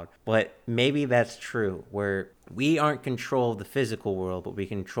loud. But maybe that's true, where we aren't in control of the physical world, but we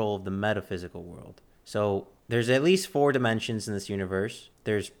control the metaphysical world. So there's at least 4 dimensions in this universe.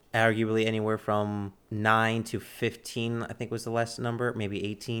 There's arguably anywhere from 9 to 15, I think was the last number, maybe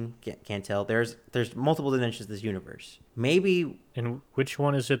 18. Can't tell. There's multiple dimensions in this universe. Maybe. And which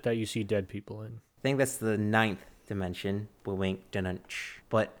one is it that you see dead people in? I think that's the 9th dimension. Wink, dunch.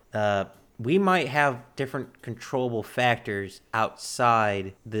 But we might have different controllable factors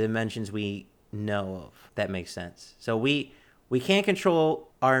outside the dimensions we know of. That makes sense. So we can't control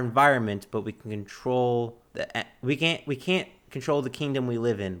our environment, but we can control we can't control the kingdom we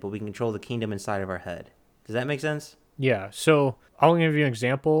live in, but we can control the kingdom inside of our head. Does that make sense? Yeah. So I'll give you an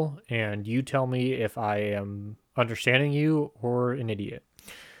example, and you tell me if I am understanding you or an idiot.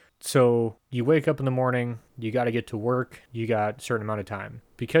 So you wake up in the morning, you got to get to work, you got a certain amount of time.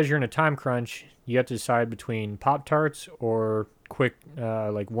 Because you're in a time crunch, you have to decide between Pop-Tarts or quick,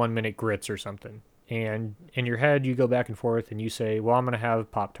 like 1 minute grits or something. And in your head, you go back and forth and you say, well, I'm going to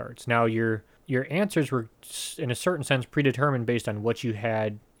have Pop-Tarts. Now, your answers were, in a certain sense, predetermined based on what you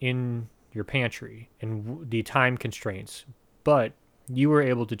had in your pantry and the time constraints. But you were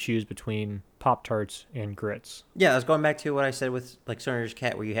able to choose between Pop-Tarts and grits. Yeah, I was going back to what I said with like Soner's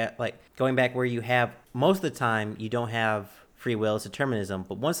cat, where you have like going back where you have most of the time you don't have free will, it's determinism,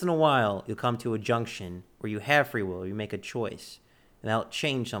 but once in a while you'll come to a junction where you have free will, you make a choice, and that'll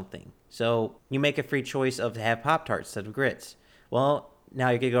change something. So you make a free choice of to have Pop-Tarts instead of grits. Well, now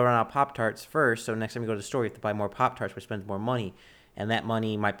you're going to go run out of Pop-Tarts first, so next time you go to the store, you have to buy more Pop-Tarts, which spends more money. And that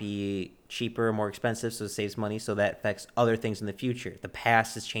money might be cheaper or more expensive, so it saves money, so that affects other things in the future. The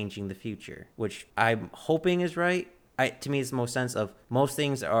past is changing the future, which I'm hoping is right. To me, it's the most sense of most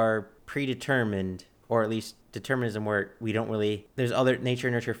things are predetermined, or at least determinism, where we don't really... There's other nature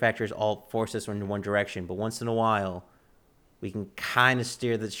and nurture factors all force us in one direction, but once in a while, we can kind of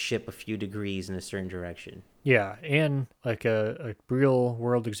steer the ship a few degrees in a certain direction. Yeah, and like a real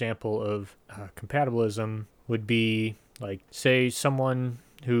world example of compatibilism would be like, say someone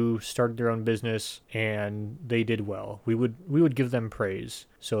who started their own business and they did well. We would give them praise.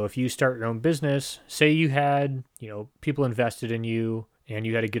 So if you start your own business, say you had, people invested in you and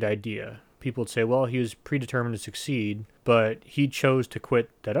you had a good idea. People would say, well, he was predetermined to succeed, but he chose to quit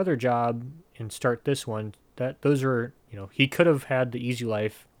that other job and start this one. Those are, he could have had the easy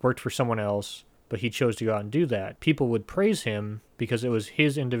life, worked for someone else, but he chose to go out and do that. People would praise him because it was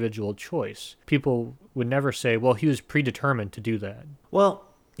his individual choice. People would never say, well, he was predetermined to do that. Well,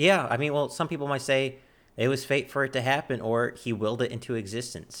 yeah. I mean, some people might say it was fate for it to happen, or he willed it into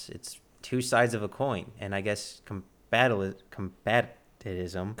existence. It's two sides of a coin. And I guess comparative. Comparative?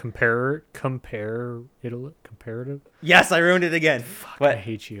 Yes, I ruined it again. Fuck, but I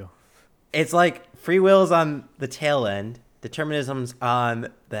hate you. It's like free will's on the tail end, determinism's on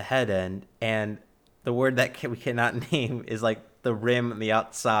the head end, and the word that we cannot name is like the rim on the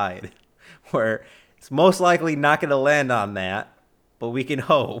outside, where it's most likely not going to land on that, but we can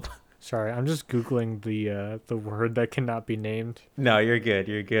hope. Sorry, I'm just Googling the word that cannot be named. No, you're good.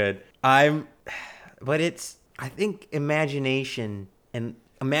 You're good. I think imagination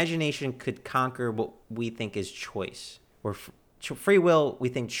could conquer what we think is choice. Where free will, we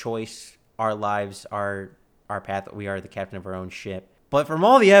think choice, our lives, our path, we are the captain of our own ship. But from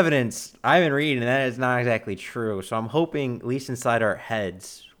all the evidence I've been reading, that is not exactly true. So I'm hoping, at least inside our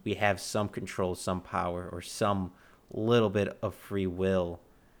heads, we have some control, some power, or some little bit of free will.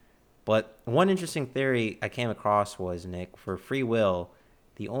 But one interesting theory I came across was, Nick, for free will,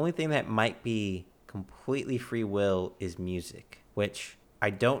 the only thing that might be completely free will is music, which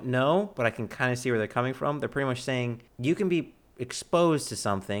I don't know, but I can kind of see where they're coming from. They're pretty much saying you can be exposed to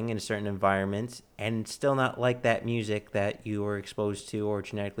something in a certain environment and still not like that music that you were exposed to or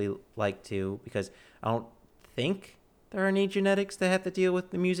genetically like to, because I don't think there are any genetics that have to deal with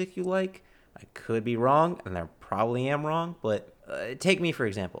the music you like. I could be wrong, and I probably am wrong, but take me for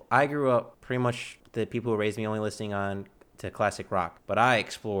example. I grew up pretty much the people who raised me only listening on to classic rock, but I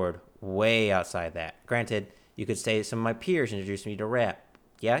explored way outside that. Granted, you could say some of my peers introduced me to rap.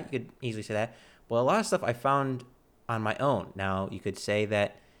 Yeah, you could easily say that. But a lot of stuff I found on my own. Now, you could say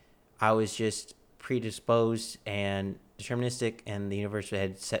that I was just predisposed and deterministic, and the universe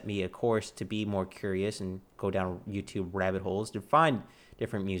had set me a course to be more curious and go down YouTube rabbit holes to find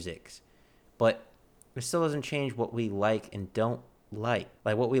different musics. But it still doesn't change what we like and don't like.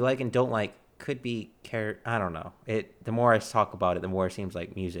 Like, what we like and don't like could be I don't know. The more I talk about it, the more it seems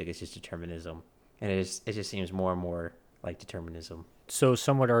like music is just determinism. And it just seems more and more like determinism. So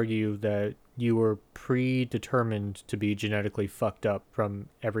some would argue that you were predetermined to be genetically fucked up from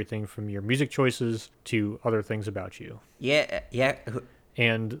everything from your music choices to other things about you. Yeah.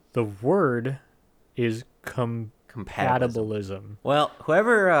 And the word is Compatibilism. Well,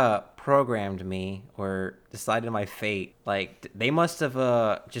 whoever programmed me or decided my fate, like they must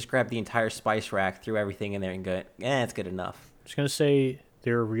have just grabbed the entire spice rack, threw everything in there, and go, it's good enough. I'm just gonna say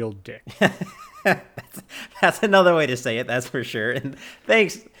they're a real dick. that's another way to say it. That's for sure. And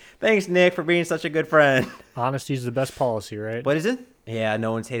thanks, Nick, for being such a good friend. Honesty is the best policy, right? What is it? Yeah,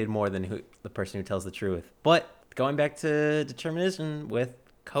 no one's hated more than the person who tells the truth. But going back to determinism with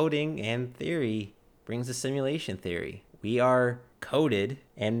coding and theory brings a simulation theory. We are coded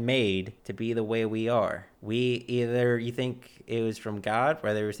and made to be the way we are. We either you think it was from God,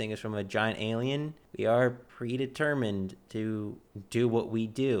 whether you think it's from a giant alien. We are predetermined to do what we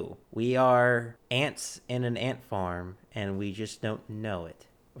do. We are ants in an ant farm, and we just don't know it.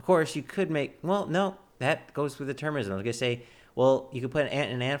 Of course, you could no, that goes with determinism. I was going to say, well, you could put an ant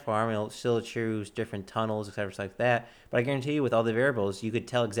in an ant farm, and it'll still choose different tunnels, etc., like that. But I guarantee you, with all the variables, you could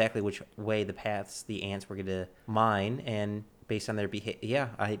tell exactly which way the paths the ants were going to mine, and based on their behavior.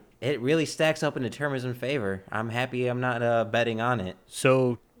 Yeah, it really stacks up in determinism's favor. I'm happy I'm not betting on it.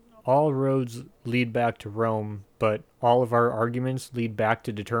 So all roads lead back to Rome, but all of our arguments lead back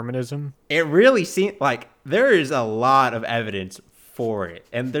to determinism? It really seems like there is a lot of evidence for it,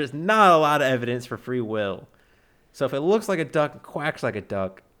 and there's not a lot of evidence for free will. So if it looks like a duck and quacks like a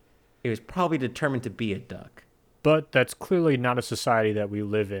duck, it was probably determined to be a duck. But that's clearly not a society that we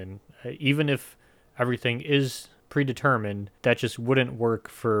live in. Even if everything is predetermined, that just wouldn't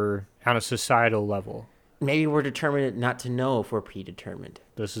work on a societal level. Maybe we're determined not to know if we're predetermined.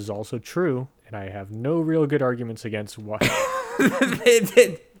 This is also true, and I have no real good arguments against what.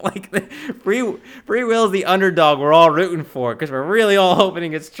 Like free will is the underdog we're all rooting for because we're really all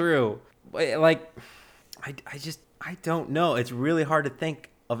hoping it's true. Like, I don't know. It's really hard to think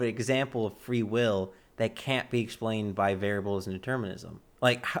of an example of free will that can't be explained by variables and determinism.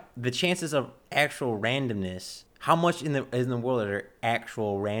 Like the chances of actual randomness, how much in the world are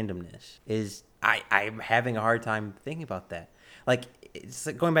actual randomness is. I'm having a hard time thinking about that. Like, it's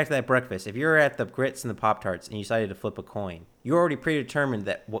like going back to that breakfast. If you're at the grits and the Pop-Tarts and you decided to flip a coin, you're already predetermined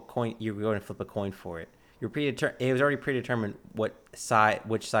that what coin you're going to flip a coin for it. It was already predetermined which side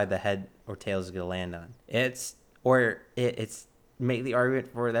the head or tails is going to land on. It's make the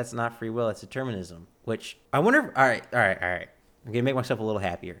argument for that's not free will, it's determinism. Which I wonder if, all right. I'm going to make myself a little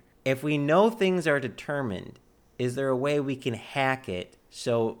happier. If we know things are determined, is there a way we can hack it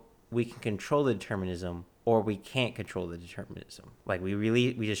so we can control the determinism, or we can't control the determinism? Like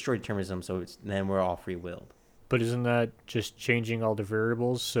we destroy determinism, so then we're all free willed. But isn't that just changing all the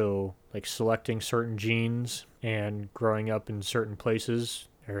variables? So like selecting certain genes and growing up in certain places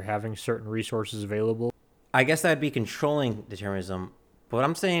or having certain resources available? I guess that'd be controlling determinism. But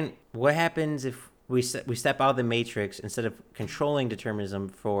I'm saying, what happens if we step out of the matrix instead of controlling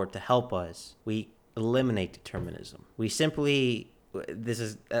determinism to help us? We eliminate determinism. We simply.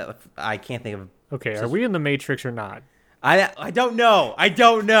 I can't think of. Okay, are we in the Matrix or not? I don't know,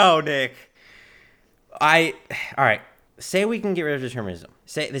 Nick. All right. Say we can get rid of determinism.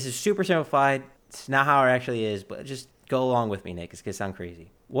 Say this is super simplified. It's not how it actually is, but just go along with me, Nick. It's gonna sound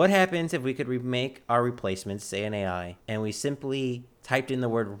crazy. What happens if we could remake our replacements, say an AI, and we simply typed in the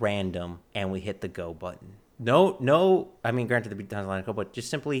word random and we hit the go button? No. I mean, granted, the times line, but just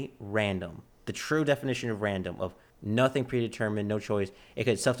simply random. The true definition of random of. Nothing predetermined, no choice. It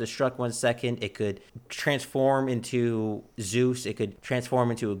could self-destruct 1 second. It could transform into Zeus. It could transform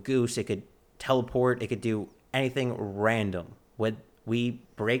into a goose. It could teleport. It could do anything random. Would we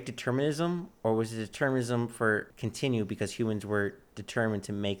break determinism, or was it determinism for continue because humans were determined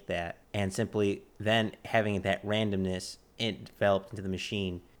to make that, and simply then having that randomness developed into the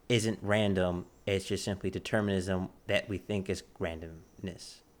machine isn't random. It's just simply determinism that we think is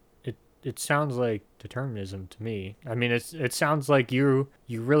randomness. It sounds like determinism to me. I mean, it sounds like you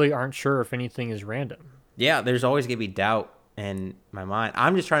really aren't sure if anything is random. Yeah, there's always going to be doubt in my mind.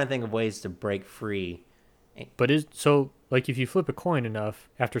 I'm just trying to think of ways to break free. But like if you flip a coin enough,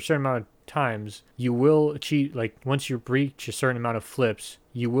 after a certain amount of times, you will achieve, like once you reach a certain amount of flips,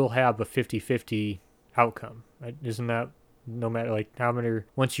 you will have a 50-50 outcome. Right? Isn't that no matter like how many,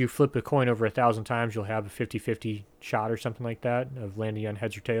 once you flip a coin over 1,000 times, you'll have a 50-50 shot or something like that of landing on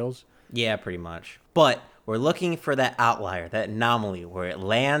heads or tails? Yeah, pretty much. But we're looking for that outlier, that anomaly where it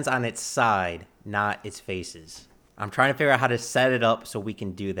lands on its side, not its faces. I'm trying to figure out how to set it up so we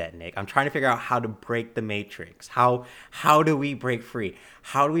can do that, Nick. I'm trying to figure out how to break the matrix. How do we break free?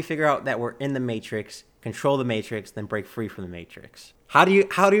 How do we figure out that we're in the matrix, control the matrix, then break free from the matrix? How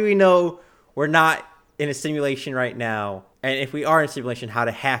do we know we're not in a simulation right now? And if we are in a simulation, how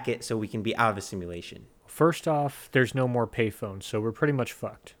to hack it so we can be out of the simulation? First off, there's no more payphones, so we're pretty much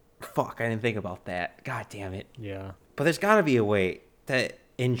fucked. fuck, I didn't think about that. God damn it. Yeah. But there's got to be a way to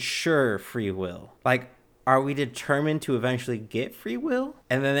ensure free will. Like, are we determined to eventually get free will?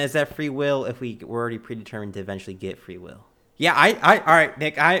 And then is that free will if we're already predetermined to eventually get free will? Yeah, all right,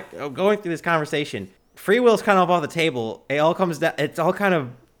 Nick, going through this conversation, free will is kind of off the table. It all comes down, it's all kind of,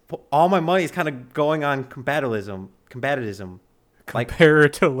 all my money is kind of going on compatibilism. Comparatism.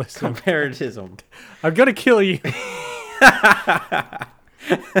 I'm going to kill you.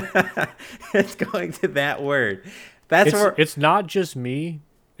 It's going to that word. It's not just me.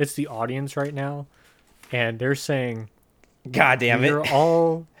 It's the audience right now. And they're saying, God damn it. You're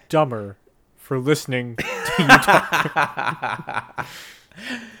all dumber for listening to you talk.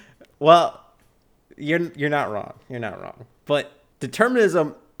 Well, you're not wrong. You're not wrong. But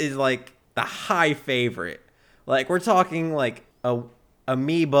determinism is like the high favorite. Like, we're talking like a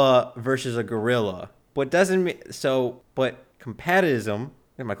amoeba versus a gorilla. But compatibilism,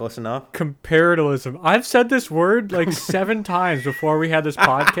 am I close enough? Comparatism. I've said this word like 7 times before we had this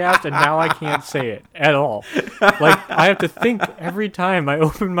podcast, and now I can't say it at all. Like, I have to think every time I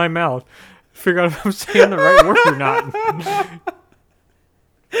open my mouth, figure out if I'm saying the right word or not.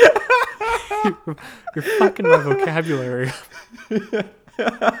 You're fucking my vocabulary.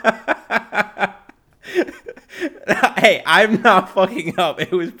 Hey, I'm not fucking up.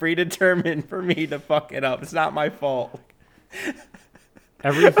 It was predetermined for me to fuck it up. It's not my fault.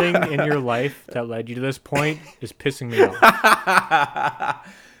 Everything in your life that led you to this point is pissing me off.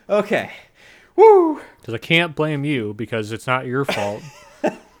 Okay. Woo! Because I can't blame you because it's not your fault.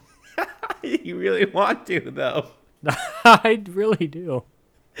 You really want to, though. I really do.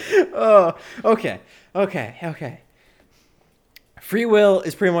 Oh, okay. Free will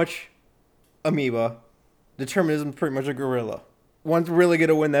is pretty much amoeba. Determinism is pretty much a gorilla. One's really going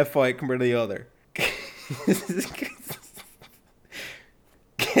to win that fight compared to the other.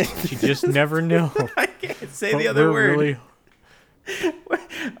 You just never know. I can't say the other word. Really...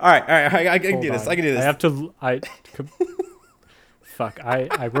 All right. I can do this. I can do this. I have to. Fuck.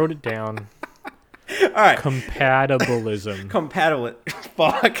 I wrote it down. All right. Compatibilism.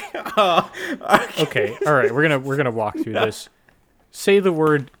 Fuck. Okay. All right. We're gonna walk through this. Say the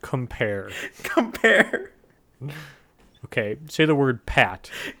word compare. Compare. Okay. Say the word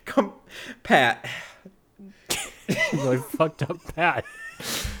pat. Pat. Really fucked up pat.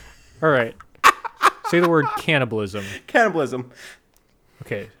 All right. Say the word cannibalism. Cannibalism.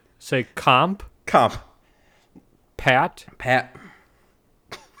 Okay. Say comp. Comp. Pat.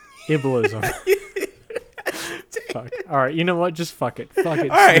 Iblism. Fuck. All right. You know what? Just fuck it. Fuck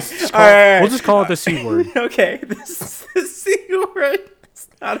it. All right. We'll just call it the C word. Okay. The C word. It's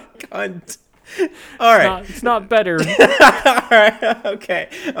not a cunt. All right. It's not better. All right. Okay.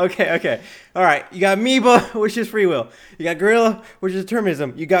 All right. You got amoeba, which is free will. You got gorilla, which is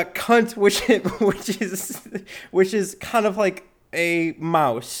determinism. You got cunt, which is kind of like a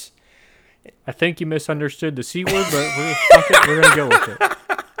mouse. I think you misunderstood the C word, but we're gonna go with it.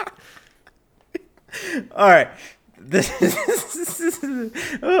 All right.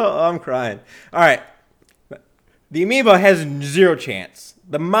 Oh, I'm crying. All right. The amoeba has 0 chance.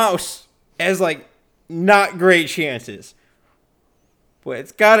 The mouse has like not great chances. But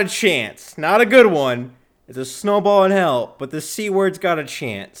it's got a chance. Not a good one. It's a snowball in hell. But the C word's got a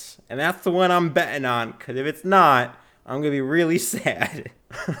chance. And that's the one I'm betting on. Because if it's not, I'm going to be really sad.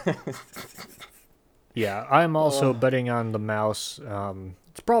 Yeah, I'm also betting on the mouse.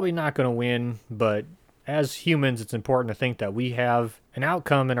 It's probably not going to win, but as humans, it's important to think that we have an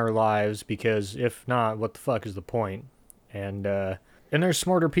outcome in our lives, because if not, what the fuck is the point? And there's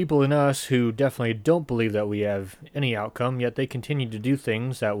smarter people than us who definitely don't believe that we have any outcome, yet they continue to do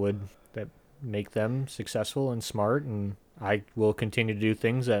things that make them successful and smart, and I will continue to do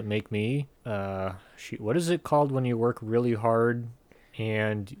things that make me, what is it called when you work really hard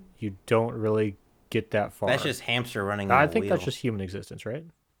and you don't really get that far? That's just hamster running on I a think wheel. that's just human existence, right?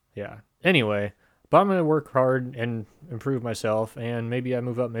 Yeah. Anyway, but I'm going to work hard and improve myself, and maybe I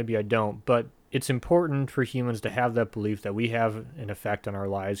move up, maybe I don't, but it's important for humans to have that belief that we have an effect on our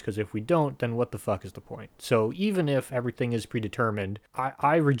lives, because if we don't, then what the fuck is the point? So even if everything is predetermined,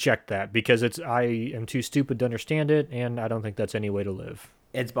 I reject that, because I am too stupid to understand it, and I don't think that's any way to live.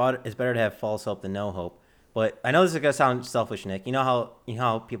 It's better to have false hope than no hope. But I know this is going to sound selfish, Nick. You know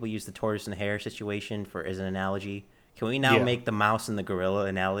how people use the tortoise and hare situation as an analogy? Can we now make the mouse and the gorilla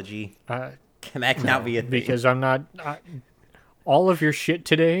analogy? Can that now be a thing? Because I'm not... all of your shit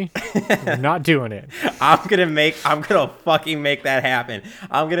today, I'm not doing it. I'm gonna fucking make that happen.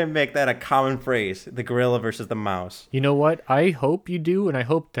 I'm gonna make that a common phrase: the gorilla versus the mouse. You know what? I hope you do, and I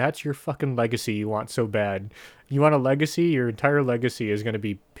hope that's your fucking legacy you want so bad. You want a legacy? Your entire legacy is going to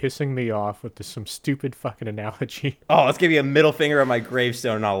be pissing me off with some stupid fucking analogy. Oh, let's give you a middle finger on my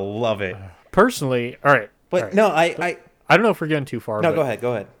gravestone, and I'll love it. Personally, all right. But all right. no, I don't know if we're getting too far. No, go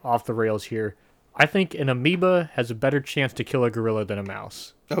ahead. Off the rails here. I think an amoeba has a better chance to kill a gorilla than a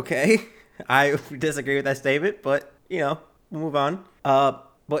mouse. Okay. I disagree with that statement, but, we'll move on.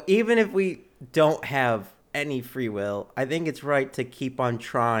 But even if we don't have any free will, I think it's right to keep on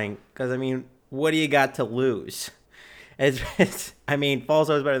trying. Because, what do you got to lose? False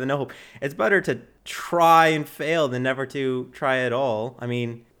hope is better than no hope. It's better to try and fail than never to try at all.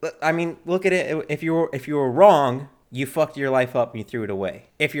 Look at it. If you were wrong, you fucked your life up and you threw it away.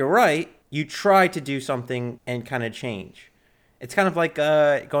 If you're right, you try to do something and kind of change. It's kind of like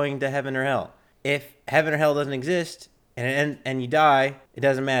going to heaven or hell. If heaven or hell doesn't exist and you die, it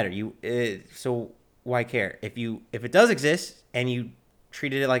doesn't matter. So why care? If it does exist and you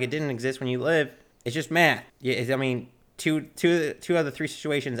treated it like it didn't exist when you lived, it's just math. Two out of 3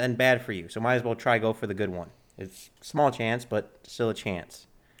 situations end bad for you, so might as well go for the good one. It's small chance, but still a chance.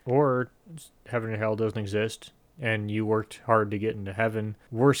 Or heaven or hell doesn't exist, and you worked hard to get into heaven.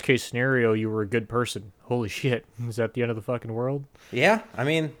 Worst case scenario, you were a good person. Holy shit, is that the end of the fucking world? Yeah,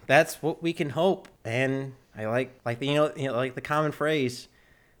 that's what we can hope. And I like the common phrase,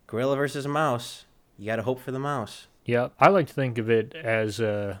 gorilla versus a mouse. You got to hope for the mouse. Yeah, I like to think of it as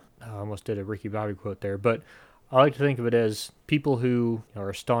I almost did a Ricky Bobby quote there, but I like to think of it as people who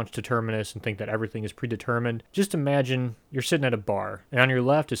are staunch determinists and think that everything is predetermined. Just imagine you're sitting at a bar, and on your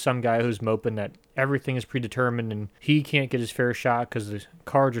left is some guy who's moping that everything is predetermined and he can't get his fair shot because the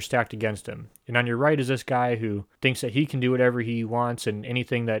cards are stacked against him. And on your right is this guy who thinks that he can do whatever he wants and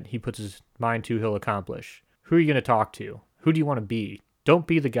anything that he puts his mind to, he'll accomplish. Who are you going to talk to? Who do you want to be? Don't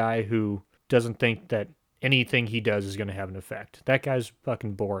be the guy who doesn't think that anything he does is going to have an effect. That guy's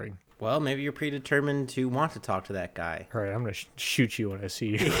fucking boring. Well, maybe you're predetermined to want to talk to that guy. All right, I'm going to shoot you when I see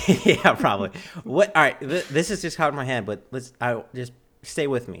you. Yeah, probably. All right, this is just out of my head, but just stay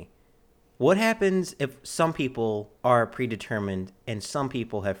with me. What happens if some people are predetermined and some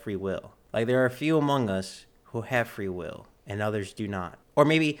people have free will? Like, there are a few among us who have free will and others do not. Or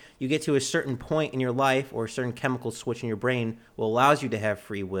maybe you get to a certain point in your life or a certain chemical switch in your brain will allows you to have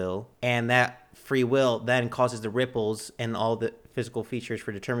free will, and that free will then causes the ripples and all the physical features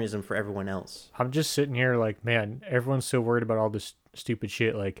for determinism for everyone else. I'm just sitting here like, man, everyone's so worried about all this stupid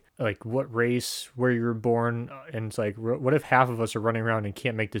shit, like what race, where you were born, and it's like, what if half of us are running around and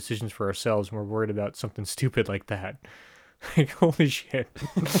can't make decisions for ourselves and we're worried about something stupid like that? Like, holy shit.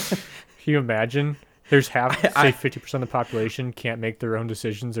 Can you imagine? There's say 50% of the population can't make their own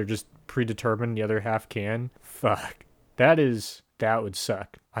decisions. They're just predetermined. The other half can. Fuck. That would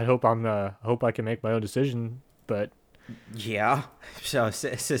suck. I hope I can make my own decision, but yeah. So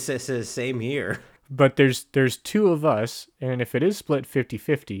same here. But there's 2 of us, and if it is split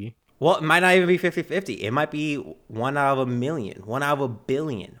 50-50, well, it might not even be 50-50. It might be 1 out of a million, 1 out of a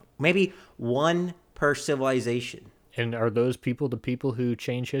billion, maybe 1 per civilization. And are those people the people who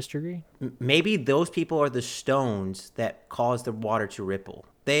change history? Maybe those people are the stones that cause the water to ripple.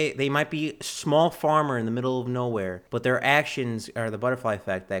 They might be a small farmer in the middle of nowhere, but their actions are the butterfly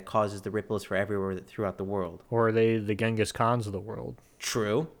effect that causes the ripples for everywhere throughout the world. Or are they the Genghis Khans of the world?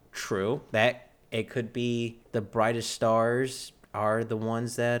 True. That it could be the brightest stars are the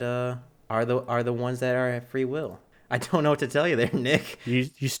ones that are the ones that are at free will. I don't know what to tell you there, Nick.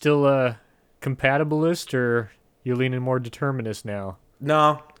 You still a compatibilist, or you're leaning more determinist now?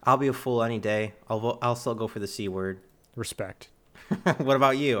 No, I'll be a fool any day. I'll still go for the C word. Respect. What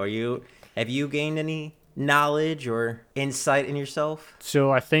about you? Have you gained any knowledge or insight in yourself?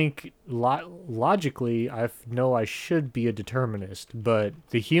 So I think logically, I know I should be a determinist, but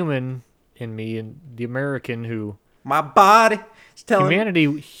the human in me and the American who my body is telling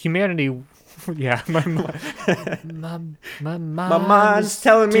humanity. Yeah, my mind's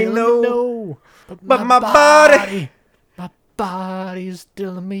telling me no, but my body's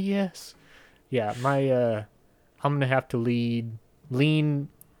telling me yes. Yeah, I'm gonna have to lean.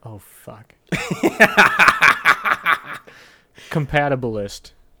 Oh fuck.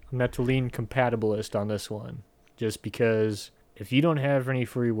 Compatibilist. I'm gonna have to lean compatibilist on this one, just because if you don't have any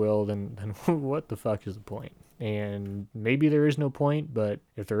free will, then what the fuck is the point? And maybe there is no point, but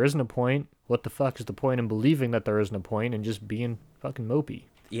if there isn't a point, what the fuck is the point in believing that there isn't a point and just being fucking mopey?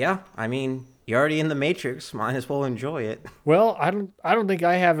 Yeah, you're already in the Matrix. Might as well enjoy it. Well, I don't think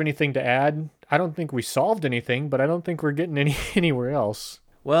I have anything to add. I don't think we solved anything, but I don't think we're getting anywhere else.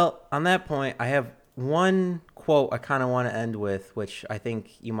 Well, on that point, I have one quote I kind of want to end with, which I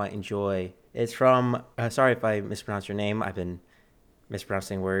think you might enjoy. It's from, sorry if I mispronounce your name. I've been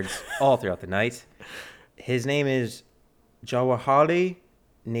mispronouncing words all throughout the night. his name is Jawaharlal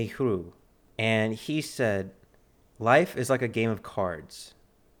Nehru. And he said, life is like a game of cards.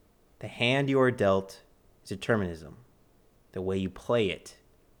 The hand you are dealt is determinism. The way you play it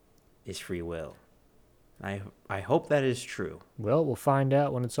is free will. I hope that is true. Well, we'll find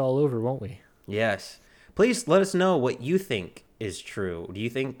out when it's all over, won't we? Yes. Please let us know what you think is true. Do you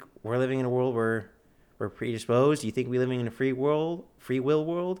think we're living in a world where we're predisposed? Do you think we're living in a free will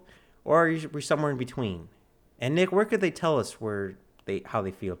world? Or are we somewhere in between? And Nick, where could they tell us how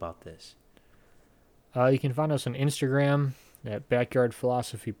they feel about this? You can find us on Instagram at Backyard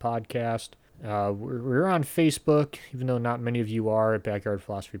Philosophy Podcast. We're on Facebook, even though not many of you are, at Backyard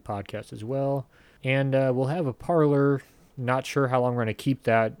Philosophy Podcast as well. And we'll have a Parler. Not sure how long we're going to keep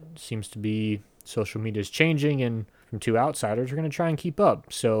that. Seems to be social media is changing, and from two outsiders, we're going to try and keep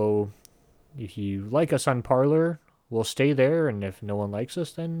up. So if you like us on Parler, we'll stay there, and if no one likes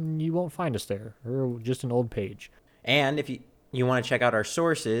us, then you won't find us there. We're just an old page. And if you want to check out our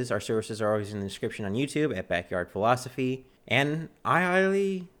sources are always in the description on YouTube at Backyard Philosophy. And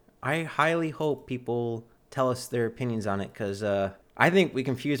I highly hope people tell us their opinions on it, because I think we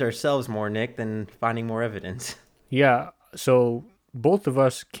confuse ourselves more, Nick, than finding more evidence. Yeah, so both of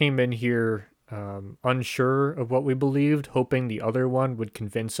us came in here unsure of what we believed, hoping the other one would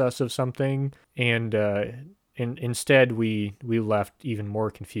convince us of something, and instead we left even more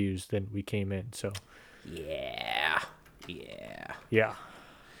confused than we came in. So yeah,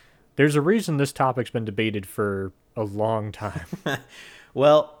 there's a reason this topic's been debated for a long time.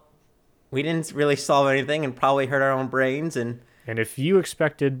 Well, we didn't really solve anything and probably hurt our own brains. And if you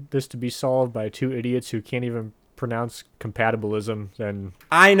expected this to be solved by two idiots who can't even pronounce compatibilism, then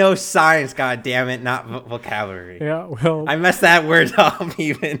I know science, god damn it, not vocabulary. Yeah, well, I messed that word up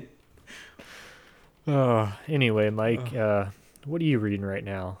even. Anyway, Mike, what are you reading right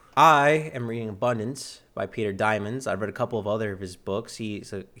now? I am reading Abundance by Peter Diamond. I've read a couple of other of his books.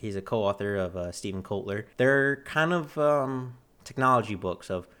 He's a co-author of Stephen Kotler. They're kind of technology books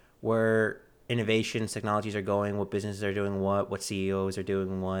of where innovations, technologies are going, what businesses are doing what CEOs are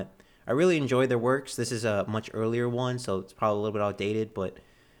doing what. I really enjoy their works. This is a much earlier one, so it's probably a little bit outdated, but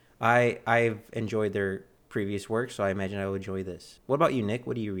I've enjoyed their previous work, so I imagine I will enjoy this. What about you, Nick?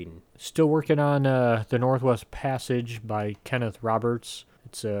 What are you reading? Still working on The Northwest Passage by Kenneth Roberts.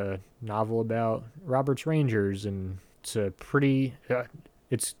 It's a novel about Roberts Rangers, and it's a pretty...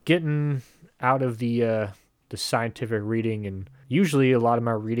 it's getting out of the scientific reading, and usually a lot of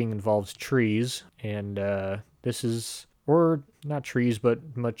my reading involves trees, and this is... or not trees, but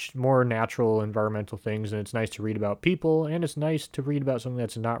much more natural environmental things, and it's nice to read about people, and it's nice to read about something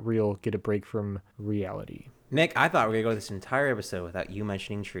that's not real, get a break from reality. Nick, I thought we were going to go this entire episode without you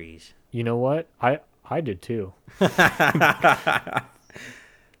mentioning trees. You know what? I did too.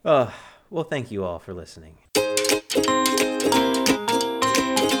 Well, thank you all for listening.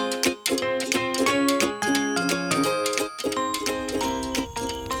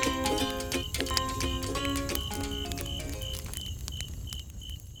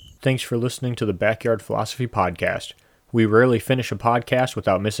 Thanks for listening to the Backyard Philosophy Podcast. We rarely finish a podcast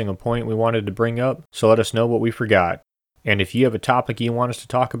without missing a point we wanted to bring up, so let us know what we forgot. And if you have a topic you want us to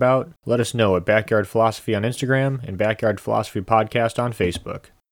talk about, let us know at Backyard Philosophy on Instagram and Backyard Philosophy Podcast on Facebook.